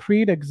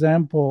concrete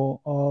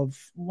example of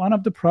one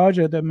of the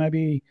projects that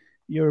maybe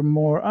you're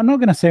more, I'm not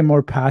going to say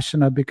more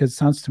passionate, because it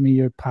sounds to me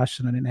you're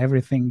passionate in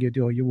everything you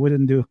do. You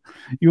wouldn't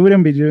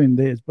be doing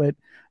this, but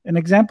an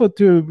example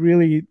to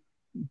really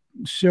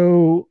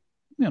show,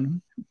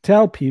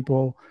 tell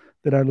people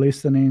that are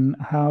listening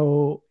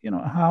how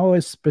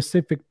a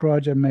specific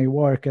project may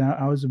work. And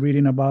I was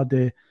reading about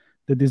the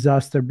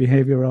disaster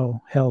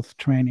behavioral health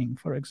training,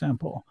 for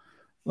example.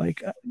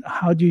 Like,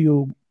 how do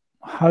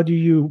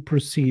you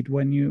proceed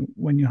when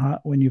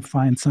you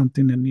find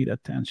something that need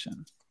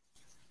attention?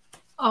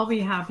 I'll be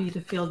happy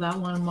to field that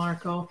one,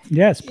 Marco.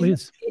 Yes,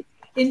 please.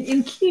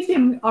 In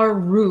keeping our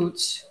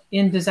roots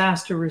in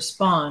disaster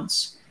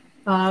response,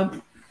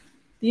 the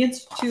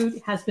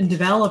Institute has been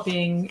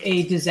developing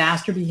a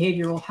disaster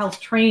behavioral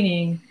health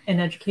training and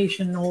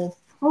educational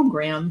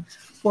program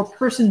for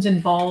persons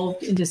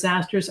involved in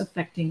disasters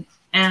affecting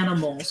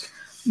animals.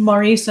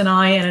 Maurice and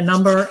I and a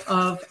number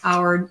of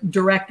our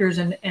directors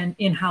and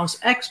in-house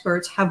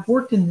experts have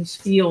worked in this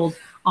field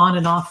on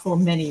and off for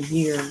many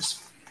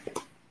years.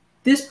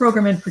 This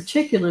program in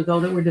particular,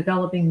 though, that we're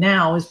developing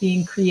now is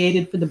being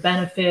created for the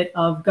benefit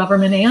of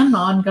government and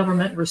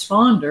non-government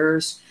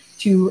responders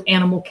to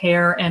animal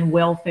care and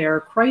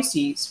welfare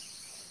crises,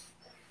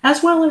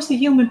 as well as the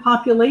human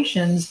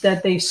populations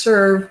that they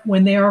serve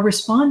when they are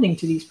responding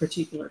to these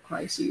particular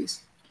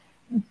crises.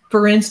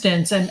 For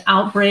instance, an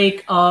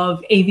outbreak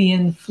of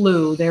avian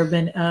flu. There have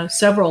been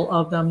several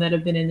of them that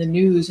have been in the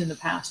news in the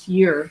past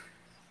year.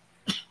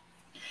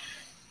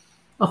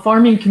 A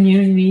farming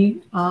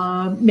community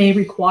may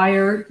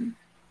require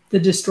the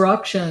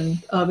destruction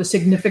of a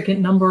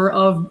significant number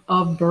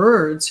of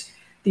birds.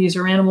 These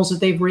are animals that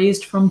they've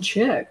raised from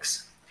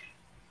chicks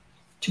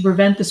to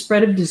prevent the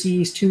spread of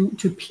disease to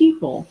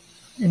people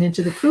and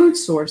into the food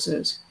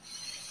sources.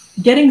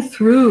 Getting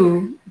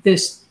through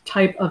this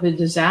type of a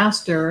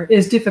disaster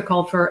is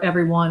difficult for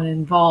everyone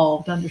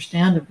involved,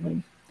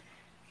 understandably.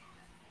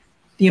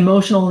 The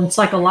emotional and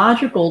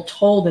psychological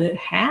toll that it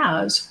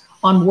has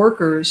on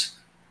workers,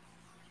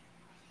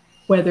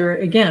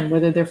 whether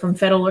they're from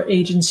federal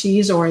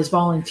agencies or as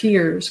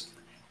volunteers,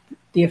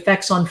 the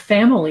effects on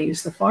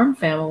families, the farm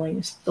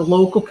families, the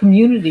local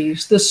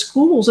communities, the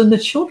schools, and the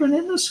children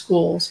in the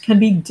schools can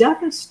be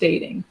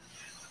devastating.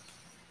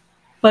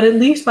 But at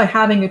least by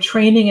having a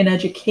training and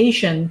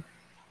education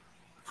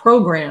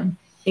program,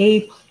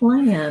 a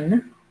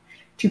plan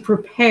to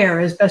prepare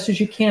as best as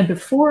you can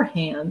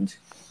beforehand,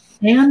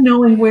 and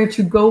knowing where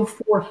to go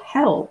for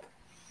help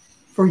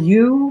for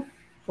you,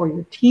 for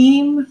your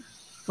team,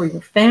 for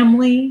your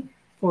family,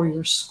 for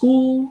your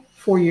school,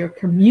 for your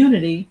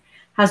community,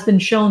 has been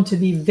shown to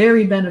be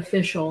very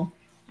beneficial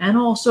and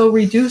also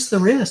reduce the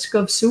risk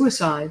of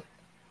suicide.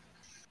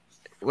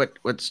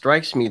 What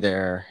strikes me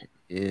there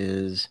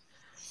is,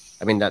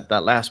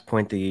 that last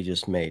point that you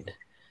just made.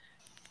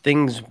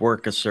 Things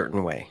work a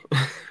certain way,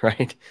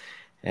 right?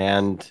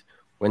 And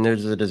when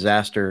there's a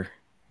disaster,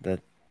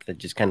 that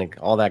just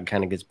all that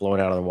gets blown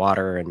out of the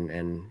water,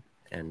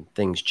 and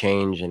things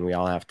change, and we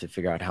all have to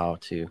figure out how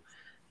to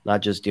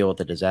not just deal with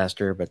the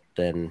disaster, but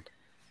then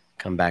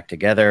come back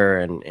together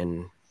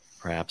and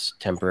perhaps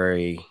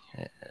temporary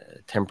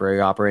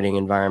operating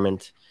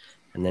environment,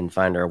 and then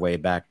find our way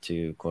back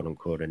to quote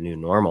unquote a new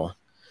normal.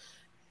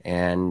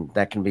 And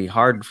that can be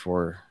hard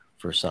for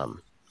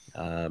some.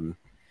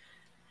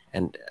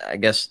 And I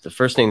guess the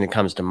first thing that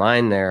comes to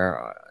mind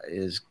there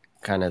is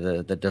kind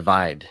of the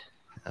divide.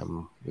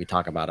 We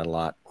talk about it a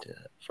lot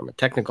from a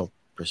technical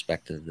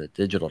perspective, the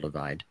digital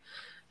divide,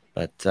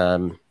 but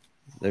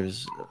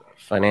there's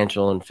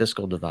financial and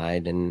fiscal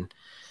divide. And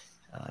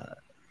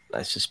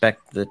I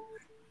suspect that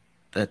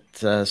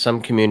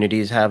some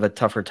communities have a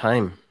tougher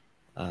time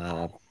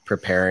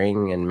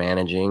preparing and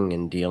managing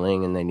and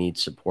dealing, and they need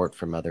support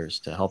from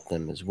others to help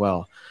them as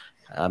well.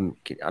 I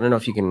don't know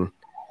if you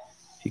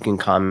can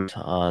comment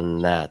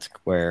on that,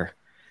 where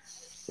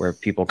where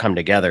people come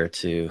together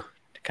to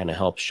kind of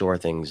help shore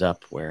things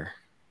up where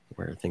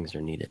things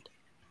are needed.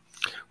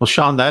 Well,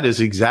 Sean, that is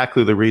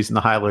exactly the reason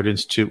the High Alert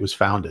Institute was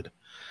founded.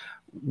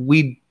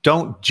 We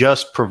don't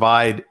just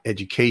provide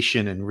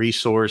education and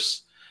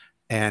resource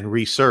and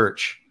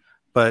research,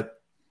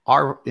 but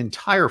our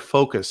entire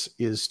focus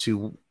is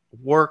to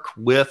work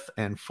with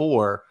and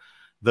for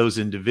those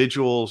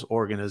individuals,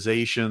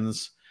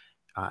 organizations,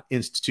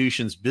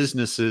 institutions,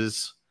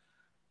 businesses,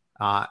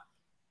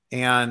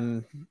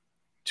 and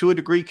to a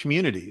degree,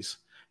 communities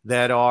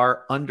that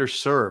are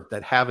underserved,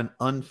 that have an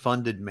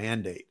unfunded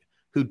mandate,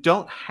 who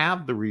don't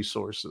have the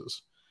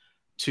resources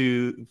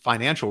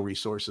financial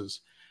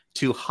resources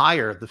to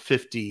hire the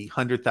 $50,000,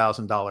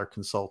 $100,000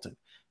 consultant,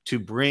 to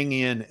bring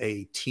in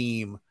a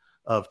team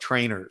of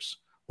trainers,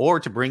 or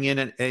to bring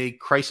in a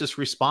crisis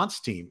response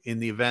team in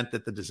the event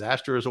that the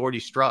disaster has already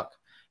struck.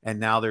 And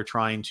now they're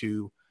trying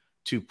to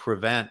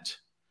prevent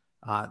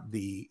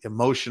the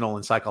emotional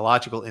and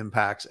psychological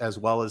impacts, as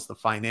well as the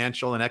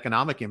financial and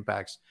economic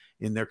impacts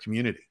in their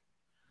community.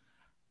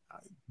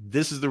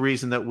 This is the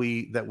reason that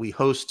we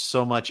host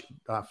so much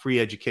free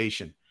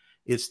education.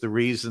 It's the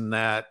reason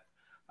that,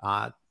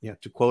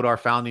 to quote our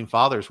founding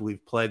fathers,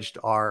 we've pledged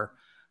our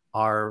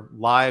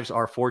lives,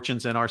 our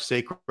fortunes, and our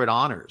sacred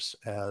honors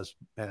as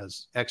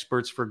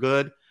experts for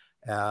good,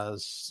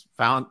 as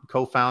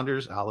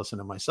co-founders, Allison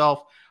and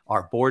myself,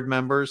 our board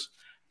members.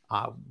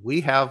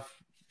 We have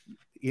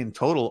in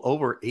total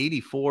over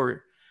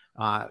 84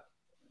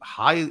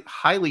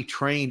 highly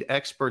trained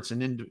experts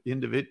and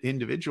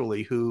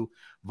individually who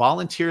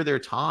volunteer their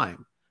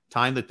time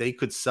that they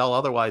could sell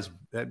otherwise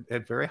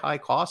at very high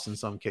costs in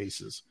some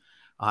cases,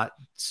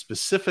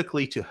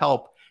 specifically to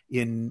help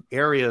in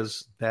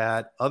areas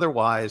that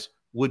otherwise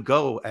would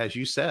go, as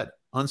you said,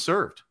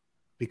 unserved,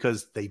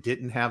 because they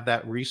didn't have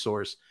that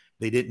resource.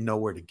 They didn't know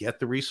where to get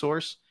the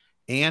resource,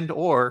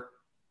 or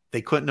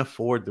they couldn't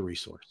afford the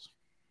resource.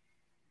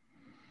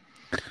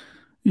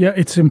 Yeah,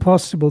 it's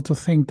impossible to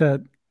think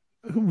that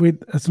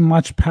with as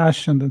much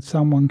passion that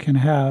someone can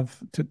have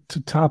to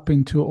tap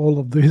into all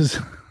of this,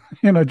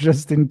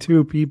 just in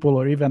 2 people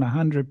or even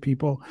 100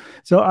 people.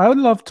 So I would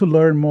love to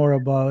learn more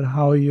about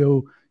how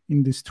you,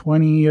 in these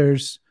 20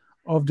 years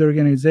of the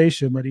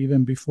organization, but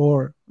even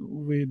before,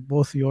 with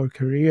both your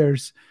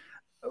careers,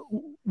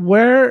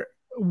 where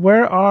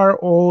are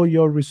all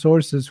your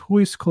resources? Who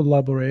is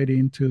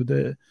collaborating to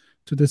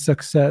the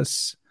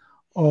success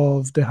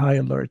of the High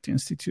Alert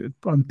Institute?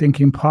 I'm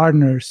thinking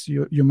partners.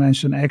 You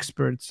mentioned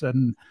experts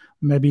and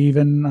maybe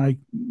even like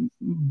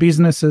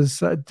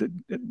businesses,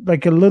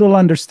 like a little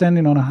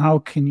understanding on how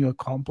can you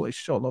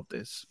accomplish all of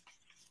this.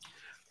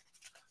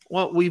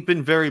 Well, we've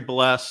been very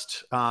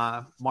blessed,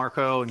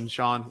 Marco and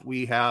Sean.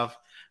 We have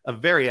a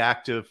very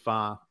active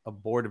a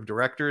board of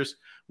directors.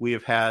 We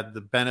have had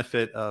the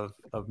benefit of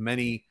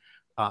many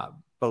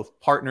both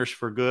partners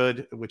for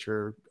good, which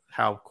are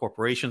how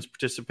corporations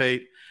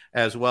participate,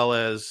 as well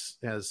as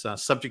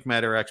subject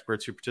matter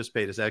experts who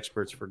participate as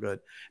experts for good.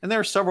 And there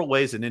are several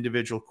ways that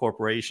individual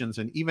corporations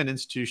and even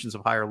institutions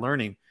of higher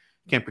learning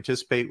can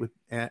participate with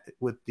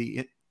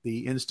the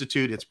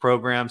institute, its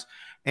programs,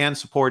 and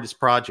support its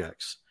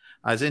projects.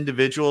 As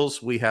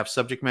individuals, we have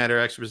subject matter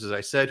experts, as I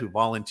said, who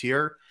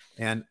volunteer,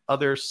 and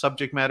other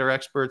subject matter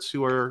experts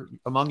who are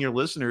among your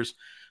listeners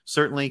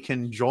certainly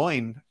can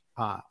join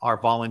our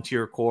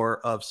volunteer corps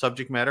of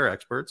subject matter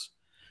experts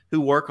who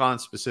work on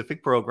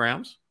specific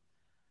programs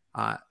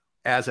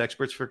as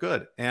experts for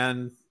good.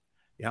 And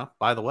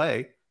by the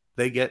way,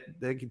 they get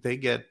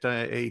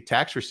a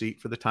tax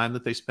receipt for the time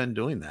that they spend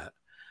doing that.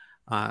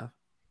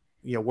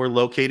 We're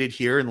located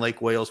here in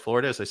Lake Wales,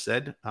 Florida. As I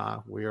said,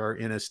 we are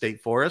in a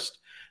state forest.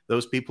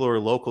 Those people who are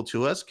local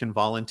to us can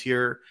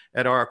volunteer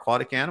at our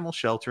aquatic animal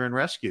shelter and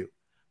rescue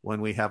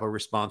when we have a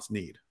response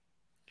need.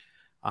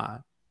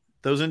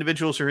 Those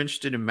individuals who are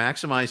interested in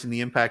maximizing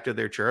the impact of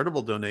their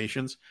charitable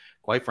donations,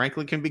 quite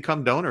frankly, can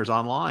become donors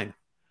online.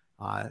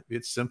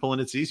 It's simple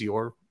and it's easy,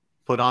 or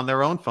put on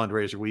their own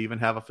fundraiser. We even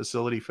have a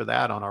facility for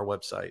that on our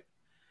website.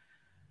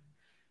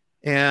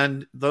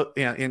 And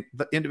the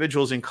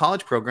individuals in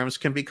college programs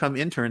can become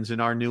interns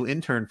in our new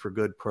Intern for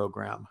Good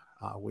program.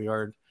 We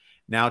are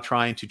now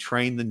trying to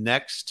train the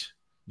next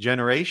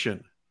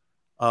generation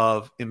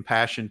of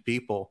impassioned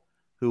people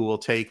who will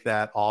take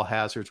that all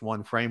hazards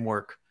one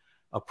framework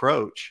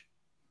approach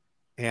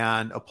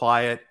and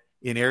apply it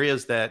in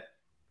areas that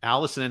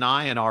Allison and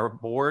I and our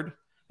board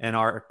and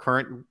our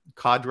current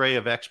cadre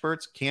of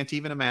experts can't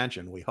even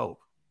imagine, we hope.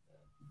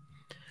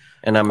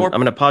 And I'm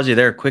going to pause you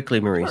there quickly,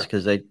 Maurice,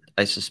 because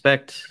I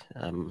suspect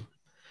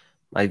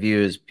my view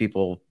is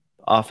people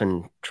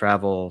often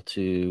travel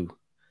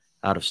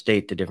out of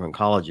state to different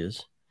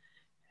colleges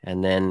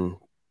and then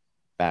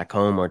back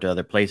home or to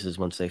other places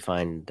once they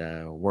find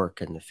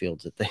work in the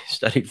fields that they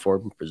studied for,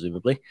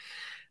 presumably.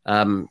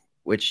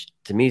 Which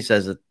to me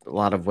says that a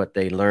lot of what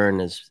they learn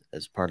as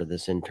part of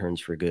this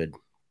Interns for Good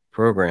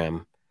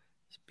program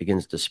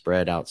begins to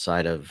spread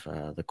outside of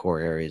the core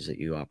areas that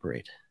you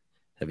operate.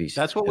 Have you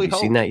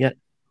seen that yet?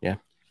 Yeah.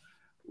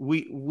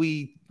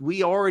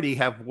 We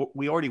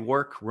already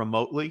work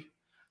remotely.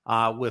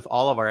 with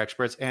all of our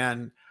experts.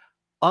 And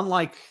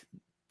unlike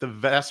the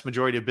vast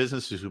majority of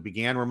businesses who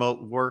began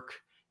remote work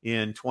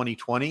in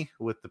 2020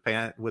 with the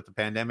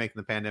pandemic and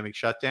the pandemic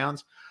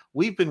shutdowns,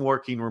 we've been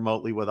working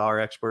remotely with our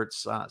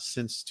experts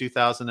since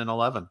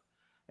 2011.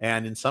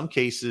 And in some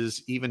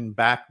cases, even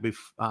back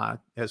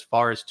as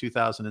far as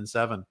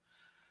 2007.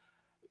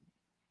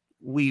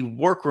 We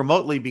work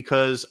remotely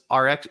because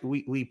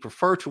we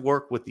prefer to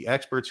work with the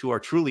experts who are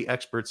truly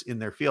experts in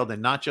their field,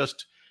 and not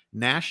just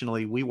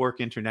nationally. We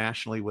work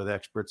internationally with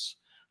experts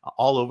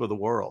all over the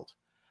world,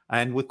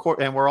 and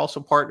we're also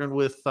partnered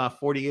with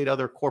 48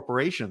 other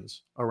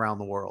corporations around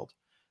the world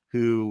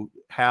who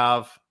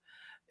have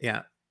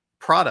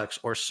products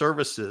or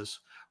services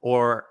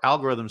or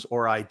algorithms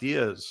or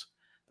ideas,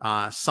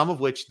 some of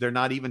which they're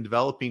not even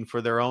developing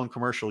for their own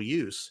commercial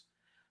use,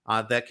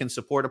 that can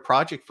support a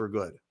project for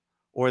good,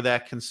 or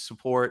that can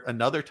support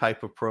another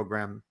type of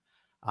program,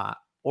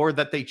 or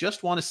that they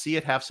just want to see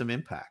it have some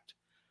impact.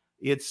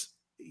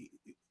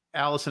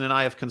 Allison and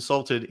I have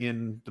consulted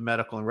in the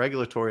medical and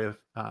regulatory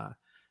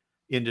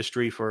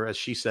industry for, as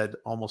she said,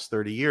 almost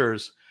 30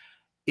 years.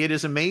 It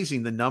is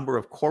amazing the number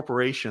of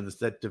corporations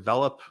that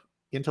develop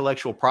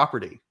intellectual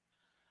property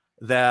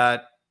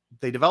that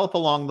they develop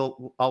along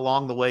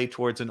the way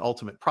towards an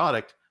ultimate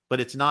product, but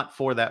it's not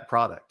for that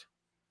product.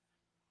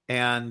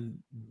 And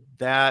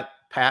that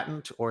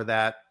patent or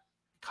that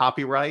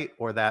copyright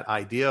or that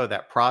idea or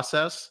that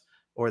process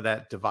or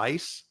that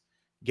device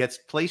gets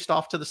placed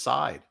off to the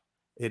side.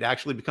 It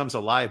actually becomes a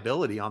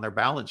liability on their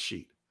balance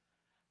sheet.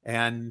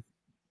 And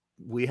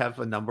we have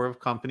a number of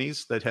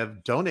companies that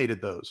have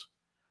donated those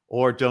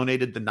or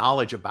donated the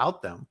knowledge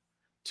about them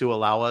to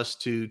allow us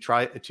to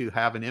try to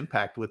have an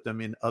impact with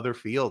them in other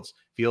fields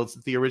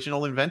that the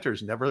original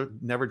inventors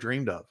never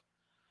dreamed of.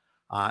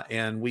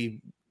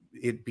 And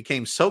it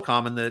became so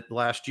common that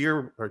last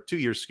year or 2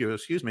 years ago,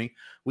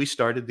 we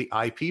started the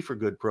IP for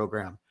Good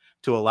program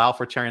to allow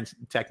for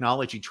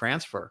technology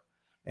transfer.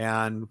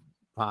 And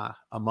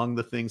among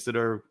the things that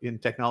are in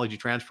technology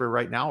transfer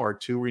right now are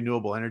 2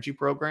 renewable energy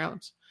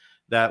programs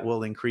that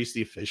will increase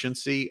the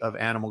efficiency of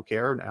animal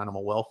care and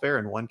animal welfare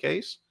in one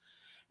case,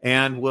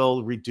 and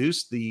will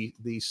reduce the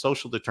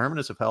social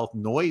determinants of health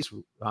noise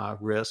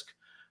risk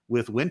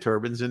with wind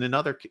turbines in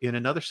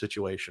another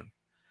situation.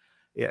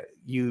 Yeah,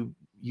 you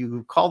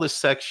call this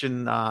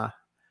section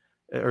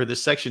or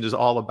this section is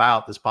all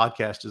about, this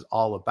podcast is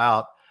all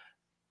about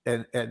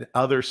an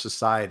other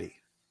society.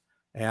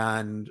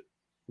 And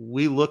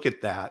we look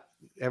at that.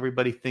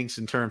 Everybody thinks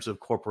in terms of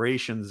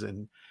corporations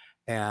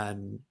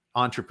and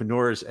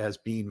entrepreneurs as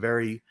being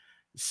very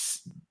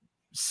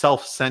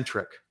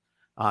self-centric,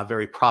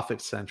 very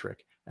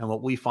profit-centric. And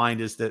what we find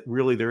is that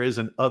really there is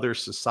an other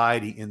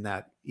society in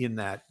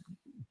that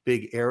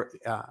big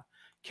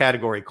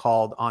category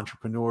called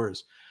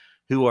entrepreneurs,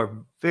 who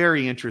are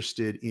very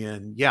interested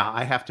in,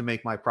 I have to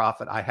make my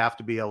profit. I have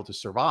to be able to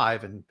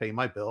survive and pay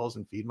my bills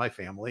and feed my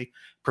family,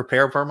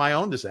 prepare for my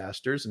own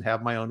disasters and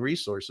have my own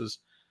resources.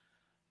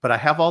 But I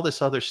have all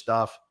this other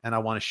stuff and I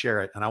want to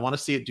share it and I want to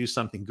see it do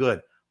something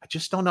good. I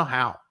just don't know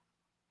how.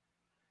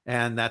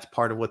 And that's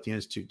part of what the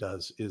Institute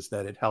does, is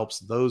that it helps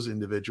those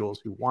individuals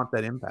who want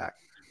that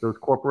impact, those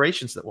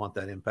corporations that want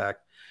that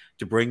impact,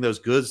 to bring those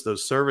goods,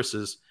 those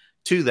services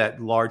to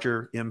that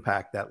larger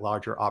impact, that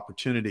larger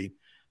opportunity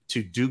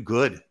to do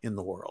good in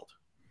the world.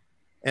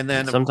 And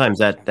then sometimes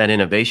that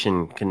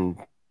innovation can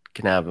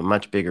have a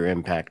much bigger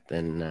impact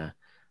than a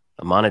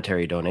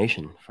monetary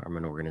donation from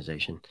an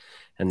organization.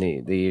 And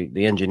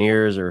the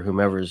engineers or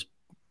whomever's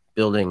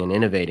building and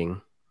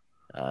innovating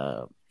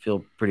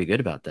feel pretty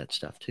good about that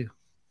stuff too.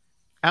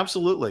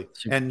 Absolutely.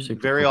 Super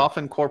very cool.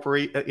 Often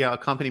a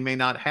company may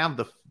not have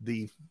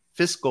the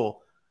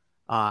fiscal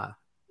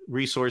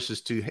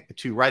resources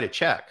to write a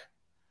check,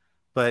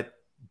 but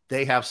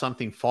they have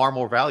something far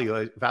more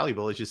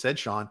valuable, as you said,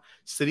 Sean,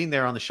 sitting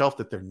there on the shelf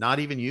that they're not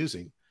even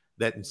using,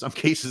 that in some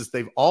cases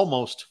they've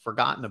almost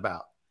forgotten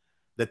about,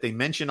 that they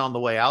mention on the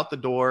way out the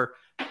door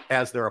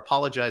as they're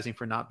apologizing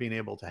for not being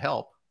able to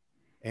help.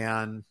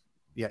 And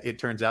it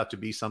turns out to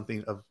be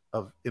something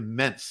of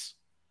immense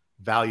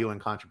value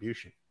and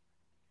contribution.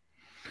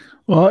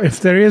 Well, if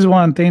there is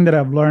one thing that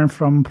I've learned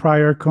from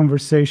prior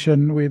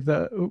conversation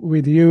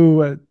with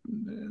you,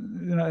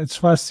 it's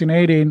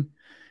fascinating.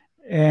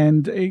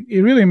 And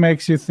it really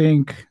makes you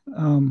think.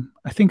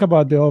 I think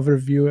about the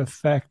overview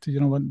effect, the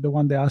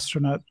one the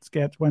astronauts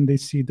get when they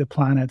see the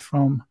planet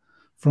from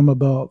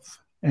above.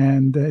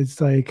 And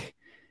it's like,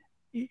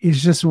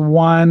 it's just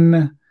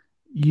one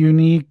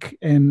unique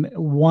and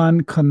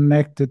one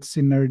connected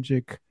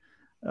synergic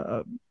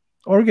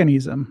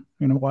organism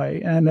in a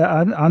way. And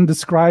I'm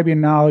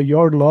describing now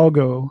your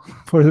logo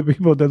for the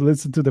people that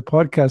listen to the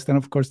podcast. And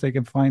of course, they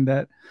can find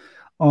that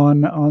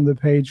on the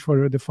page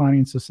for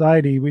Defining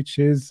Society, which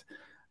is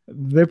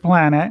the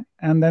planet,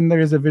 and then there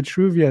is a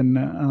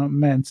Vitruvian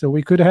man. So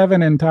we could have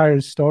an entire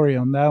story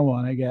on that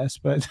one, I guess,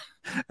 but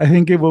I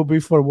think it will be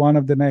for one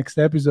of the next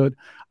episode.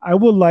 I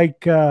would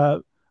like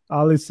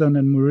Allison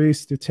and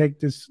Maurice to take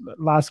this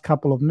last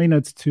couple of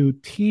minutes to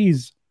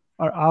tease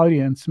our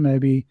audience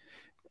maybe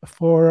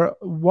for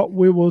what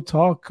we will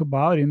talk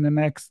about in the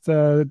next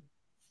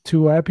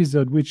 2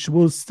 episodes, which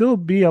will still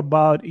be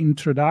about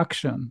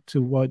introduction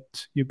to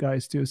what you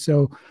guys do.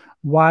 So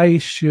why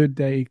should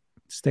they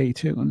stay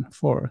tuned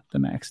for the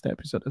next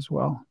episode as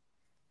well?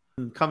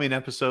 In coming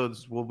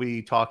episodes, we'll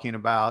be talking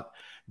about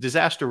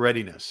disaster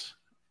readiness.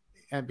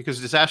 And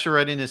because disaster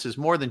readiness is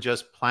more than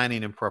just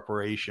planning and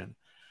preparation,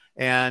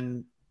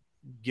 and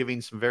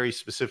giving some very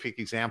specific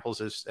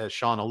examples, as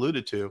Sean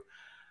alluded to,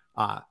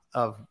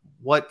 of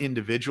what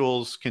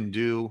individuals can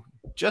do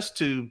just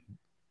to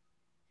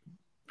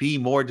be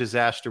more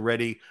disaster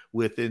ready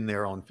within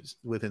their own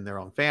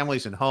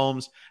families and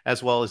homes,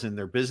 as well as in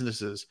their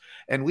businesses.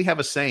 And we have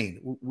a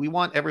saying: we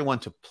want everyone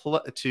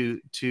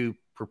to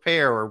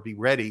prepare or be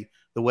ready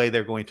the way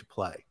they're going to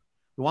play.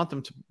 We want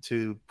them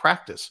to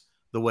practice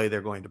the way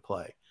they're going to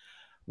play.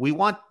 We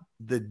want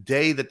the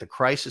day that the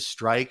crisis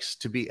strikes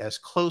to be as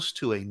close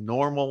to a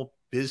normal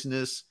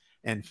business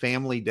and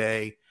family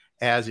day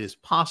as is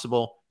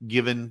possible,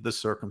 given the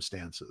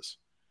circumstances.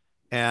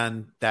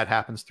 And that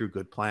happens through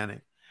good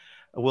planning.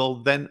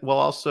 We'll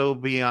also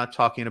be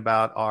talking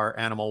about our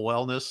animal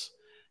wellness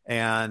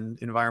and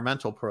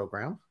environmental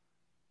program.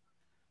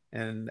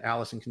 And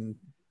Allison can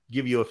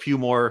give you a few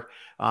more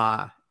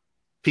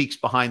peeks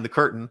behind the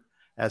curtain,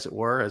 as it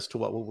were, as to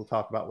what we'll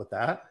talk about with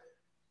that.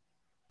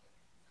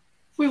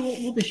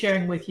 We'll be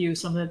sharing with you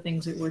some of the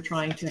things that we're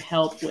trying to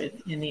help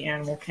with in the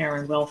animal care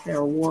and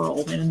welfare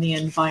world, and in the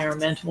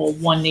environmental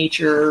one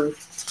nature,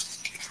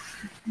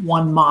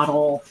 one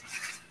model,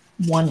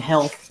 one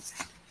health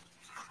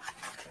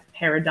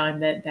paradigm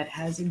that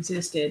has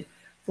existed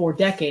for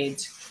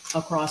decades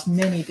across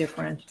many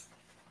different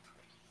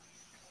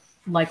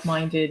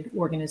like-minded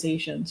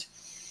organizations.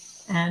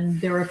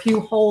 And there are a few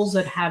holes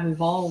that have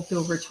evolved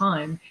over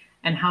time,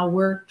 and how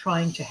we're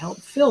trying to help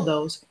fill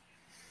those.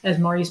 As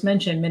Maurice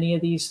mentioned, many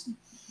of these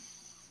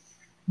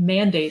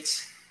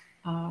mandates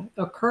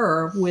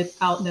occur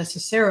without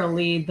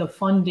necessarily the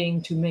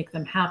funding to make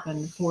them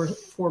happen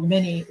for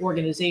many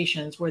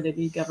organizations, whether they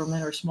be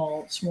government or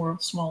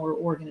smaller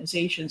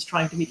organizations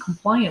trying to be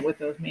compliant with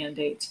those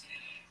mandates.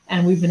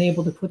 And we've been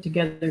able to put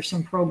together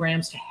some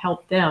programs to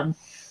help them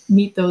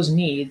meet those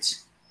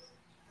needs,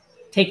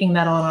 taking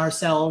that on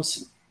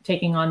ourselves,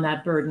 taking on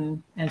that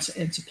burden, and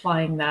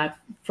supplying that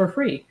for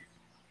free.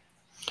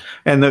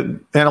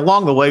 And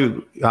along the way,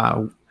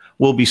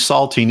 we'll be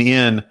salting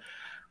in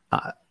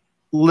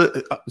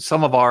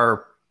some of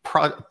our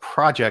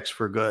projects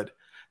for good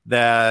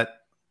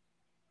that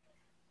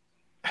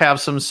have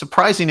some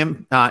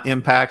surprising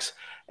impacts,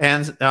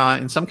 and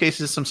in some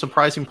cases, some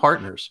surprising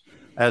partners,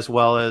 as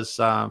well as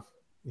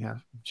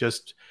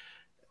just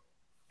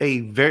a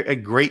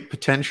great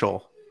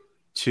potential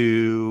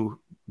to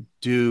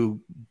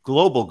do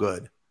global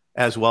good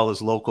as well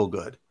as local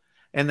good.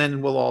 And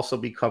then we'll also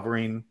be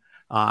covering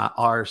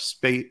our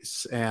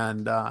space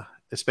and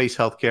space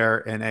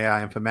healthcare and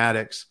AI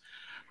informatics,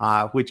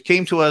 which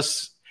came to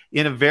us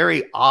in a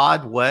very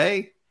odd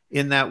way,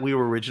 in that we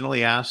were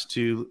originally asked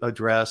to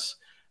address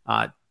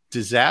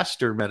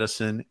disaster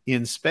medicine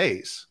in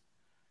space.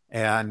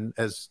 And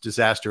as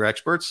disaster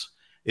experts,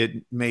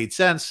 it made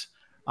sense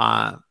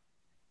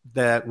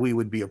that we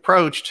would be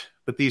approached.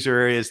 But these are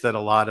areas that a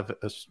lot of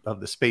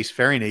the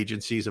spacefaring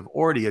agencies have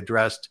already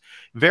addressed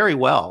very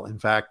well. In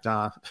fact,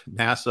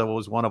 NASA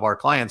was one of our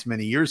clients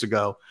many years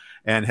ago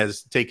and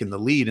has taken the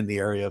lead in the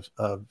area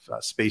of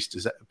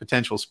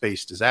potential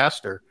space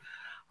disaster.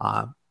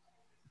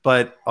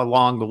 But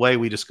along the way,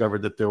 we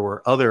discovered that there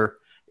were other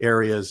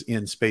areas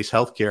in space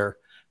healthcare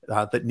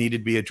that needed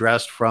to be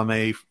addressed from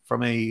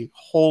a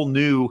whole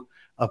new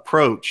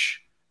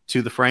approach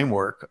to the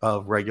framework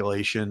of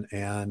regulation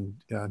and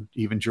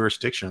even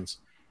jurisdictions.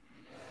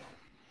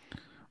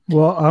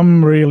 Well,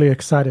 I'm really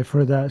excited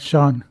for that.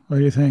 Sean, what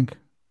do you think?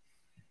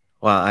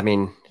 Well, I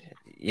mean,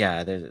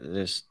 yeah,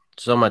 there's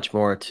so much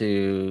more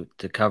to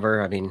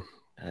cover. I mean,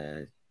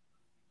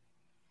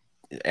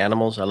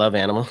 animals, I love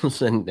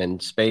animals,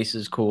 and space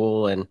is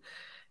cool.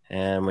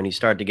 And when you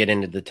start to get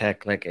into the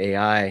tech like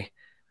AI,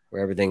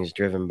 where everything's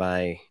driven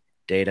by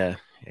data,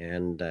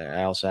 and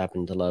I also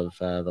happen to love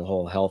the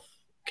whole health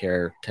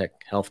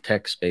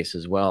tech space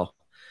as well.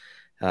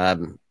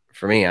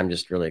 For me, I'm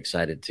just really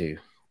excited to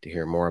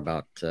hear more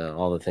about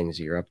all the things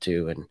you're up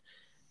to,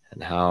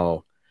 and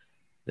how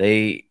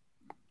they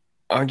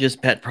aren't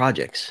just pet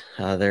projects.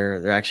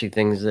 They're actually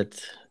things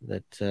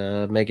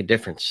that make a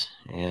difference,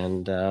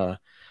 and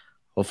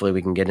hopefully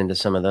we can get into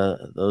some of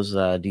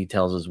those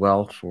details as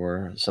well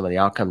for some of the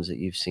outcomes that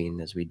you've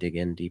seen as we dig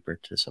in deeper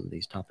to some of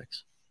these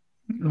topics.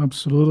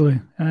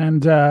 Absolutely.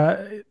 And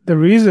the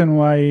reason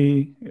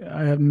why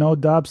I have no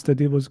doubts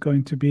that it was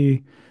going to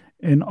be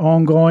an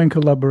ongoing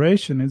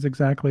collaboration is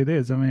exactly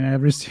this. I mean,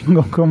 every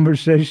single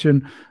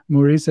conversation,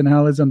 Maurice and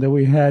Allison, that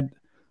we had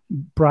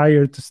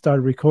prior to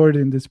start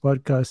recording this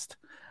podcast,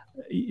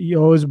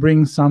 you always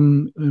bring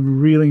some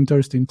really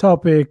interesting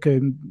topic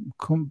and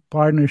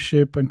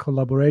partnership and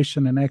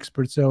collaboration and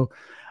experts. So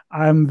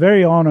I'm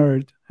very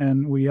honored,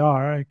 and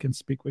I can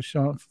speak for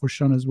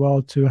Sean as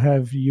well, to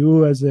have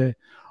you as a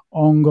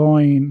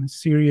ongoing,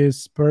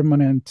 serious,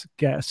 permanent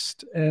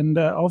guest, and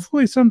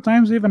hopefully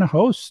sometimes even a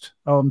host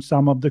of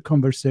some of the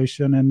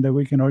conversation, and that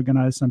we can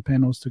organize some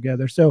panels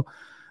together. So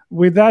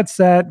with that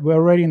said, we're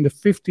already in the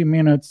 50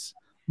 minutes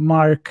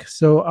mark.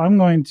 So I'm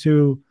going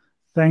to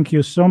thank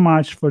you so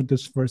much for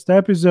this first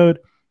episode.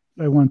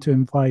 I want to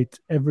invite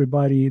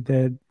everybody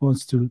that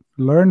wants to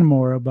learn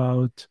more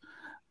about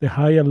the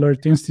High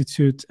Alert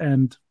Institute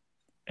and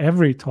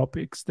every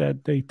topics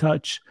that they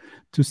touch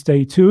to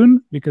stay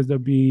tuned, because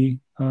there'll be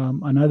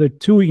another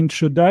 2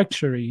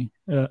 introductory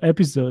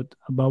episode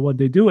about what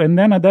they do. And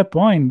then at that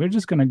point, we're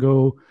just going to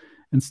go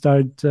and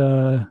start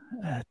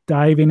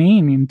diving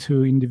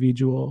into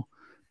individual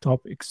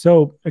topics.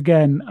 So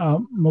again,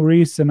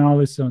 Maurice and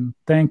Allison,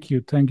 thank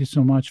you. Thank you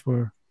so much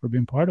for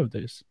being part of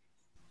this.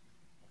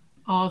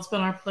 Oh, it's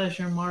been our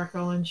pleasure,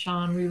 Marco and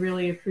Sean. We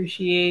really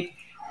appreciate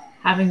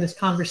having this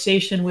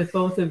conversation with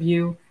both of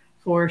you,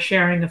 for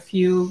sharing a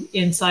few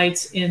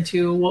insights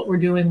into what we're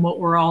doing,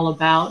 what we're all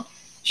about,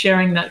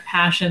 sharing that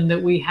passion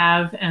that we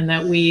have and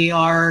that we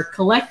are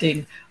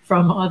collecting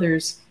from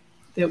others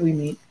that we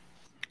meet.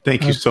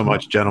 Thank you so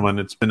much, gentlemen.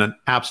 It's been an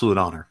absolute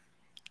honor.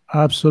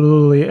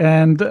 Absolutely.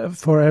 And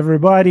for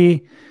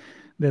everybody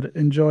that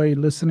enjoy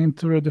listening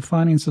to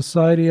Redefining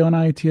Society on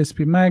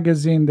ITSP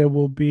Magazine, there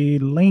will be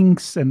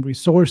links and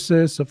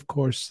resources. Of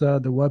course, the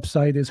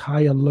website is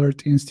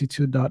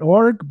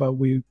highalertinstitute.org, but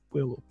we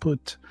will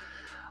put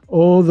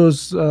all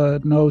those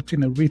notes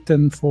in a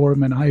written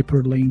form and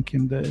hyperlink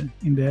in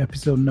the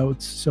episode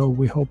notes. So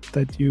we hope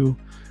that you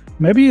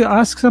maybe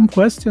ask some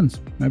questions.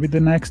 Maybe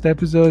the next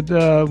episode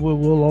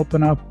we'll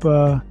open up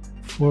for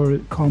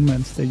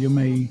comments that you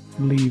may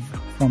leave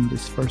from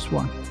this first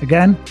one.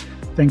 Again,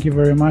 thank you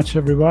very much,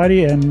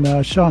 everybody.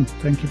 And Sean,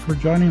 thank you for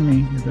joining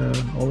me. It's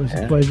always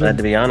a pleasure. Glad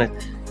to be on it.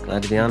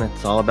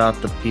 It's all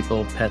about the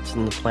people, pets,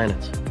 and the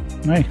planets.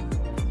 Right.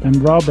 And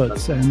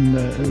robots and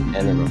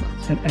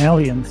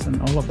aliens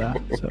and all of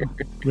that. So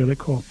really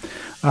cool.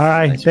 All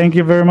right. Nice. Thank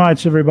you very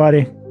much,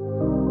 everybody.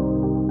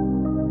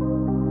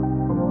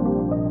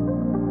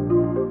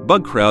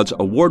 BugCrowd's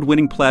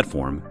award-winning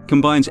platform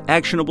combines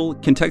actionable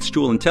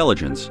contextual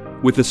intelligence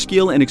with the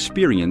skill and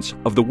experience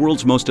of the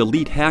world's most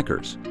elite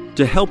hackers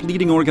to help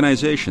leading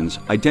organizations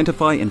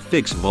identify and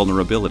fix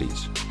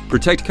vulnerabilities,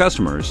 protect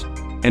customers,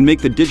 and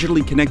make the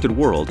digitally connected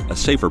world a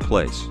safer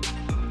place.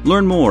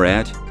 Learn more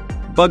at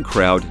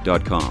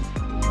bugcrowd.com.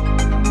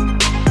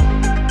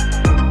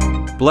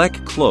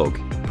 Black Cloak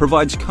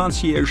provides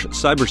concierge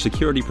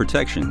cybersecurity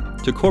protection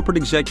to corporate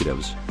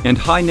executives and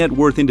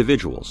high-net-worth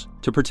individuals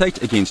to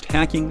protect against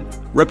hacking,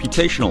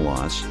 reputational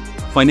loss,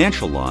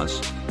 financial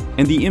loss,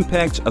 and the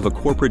impacts of a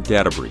corporate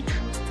data breach.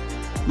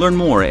 Learn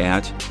more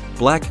at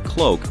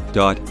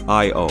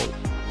blackcloak.io.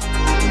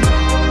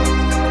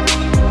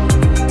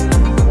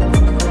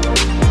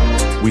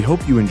 We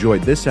hope you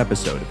enjoyed this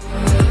episode.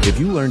 If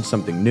you learned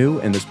something new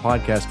and this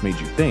podcast made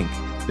you think,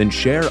 then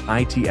share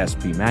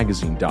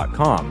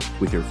itspmagazine.com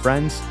with your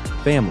friends,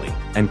 family,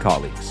 and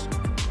colleagues.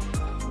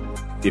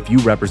 If you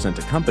represent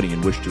a company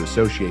and wish to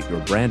associate your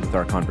brand with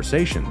our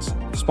conversations,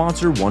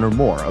 sponsor one or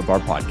more of our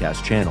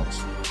podcast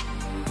channels.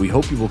 We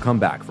hope you will come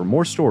back for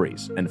more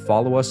stories and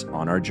follow us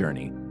on our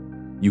journey.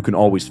 You can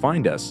always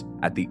find us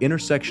at the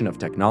intersection of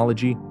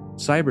technology,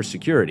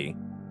 cybersecurity,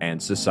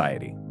 and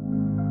society.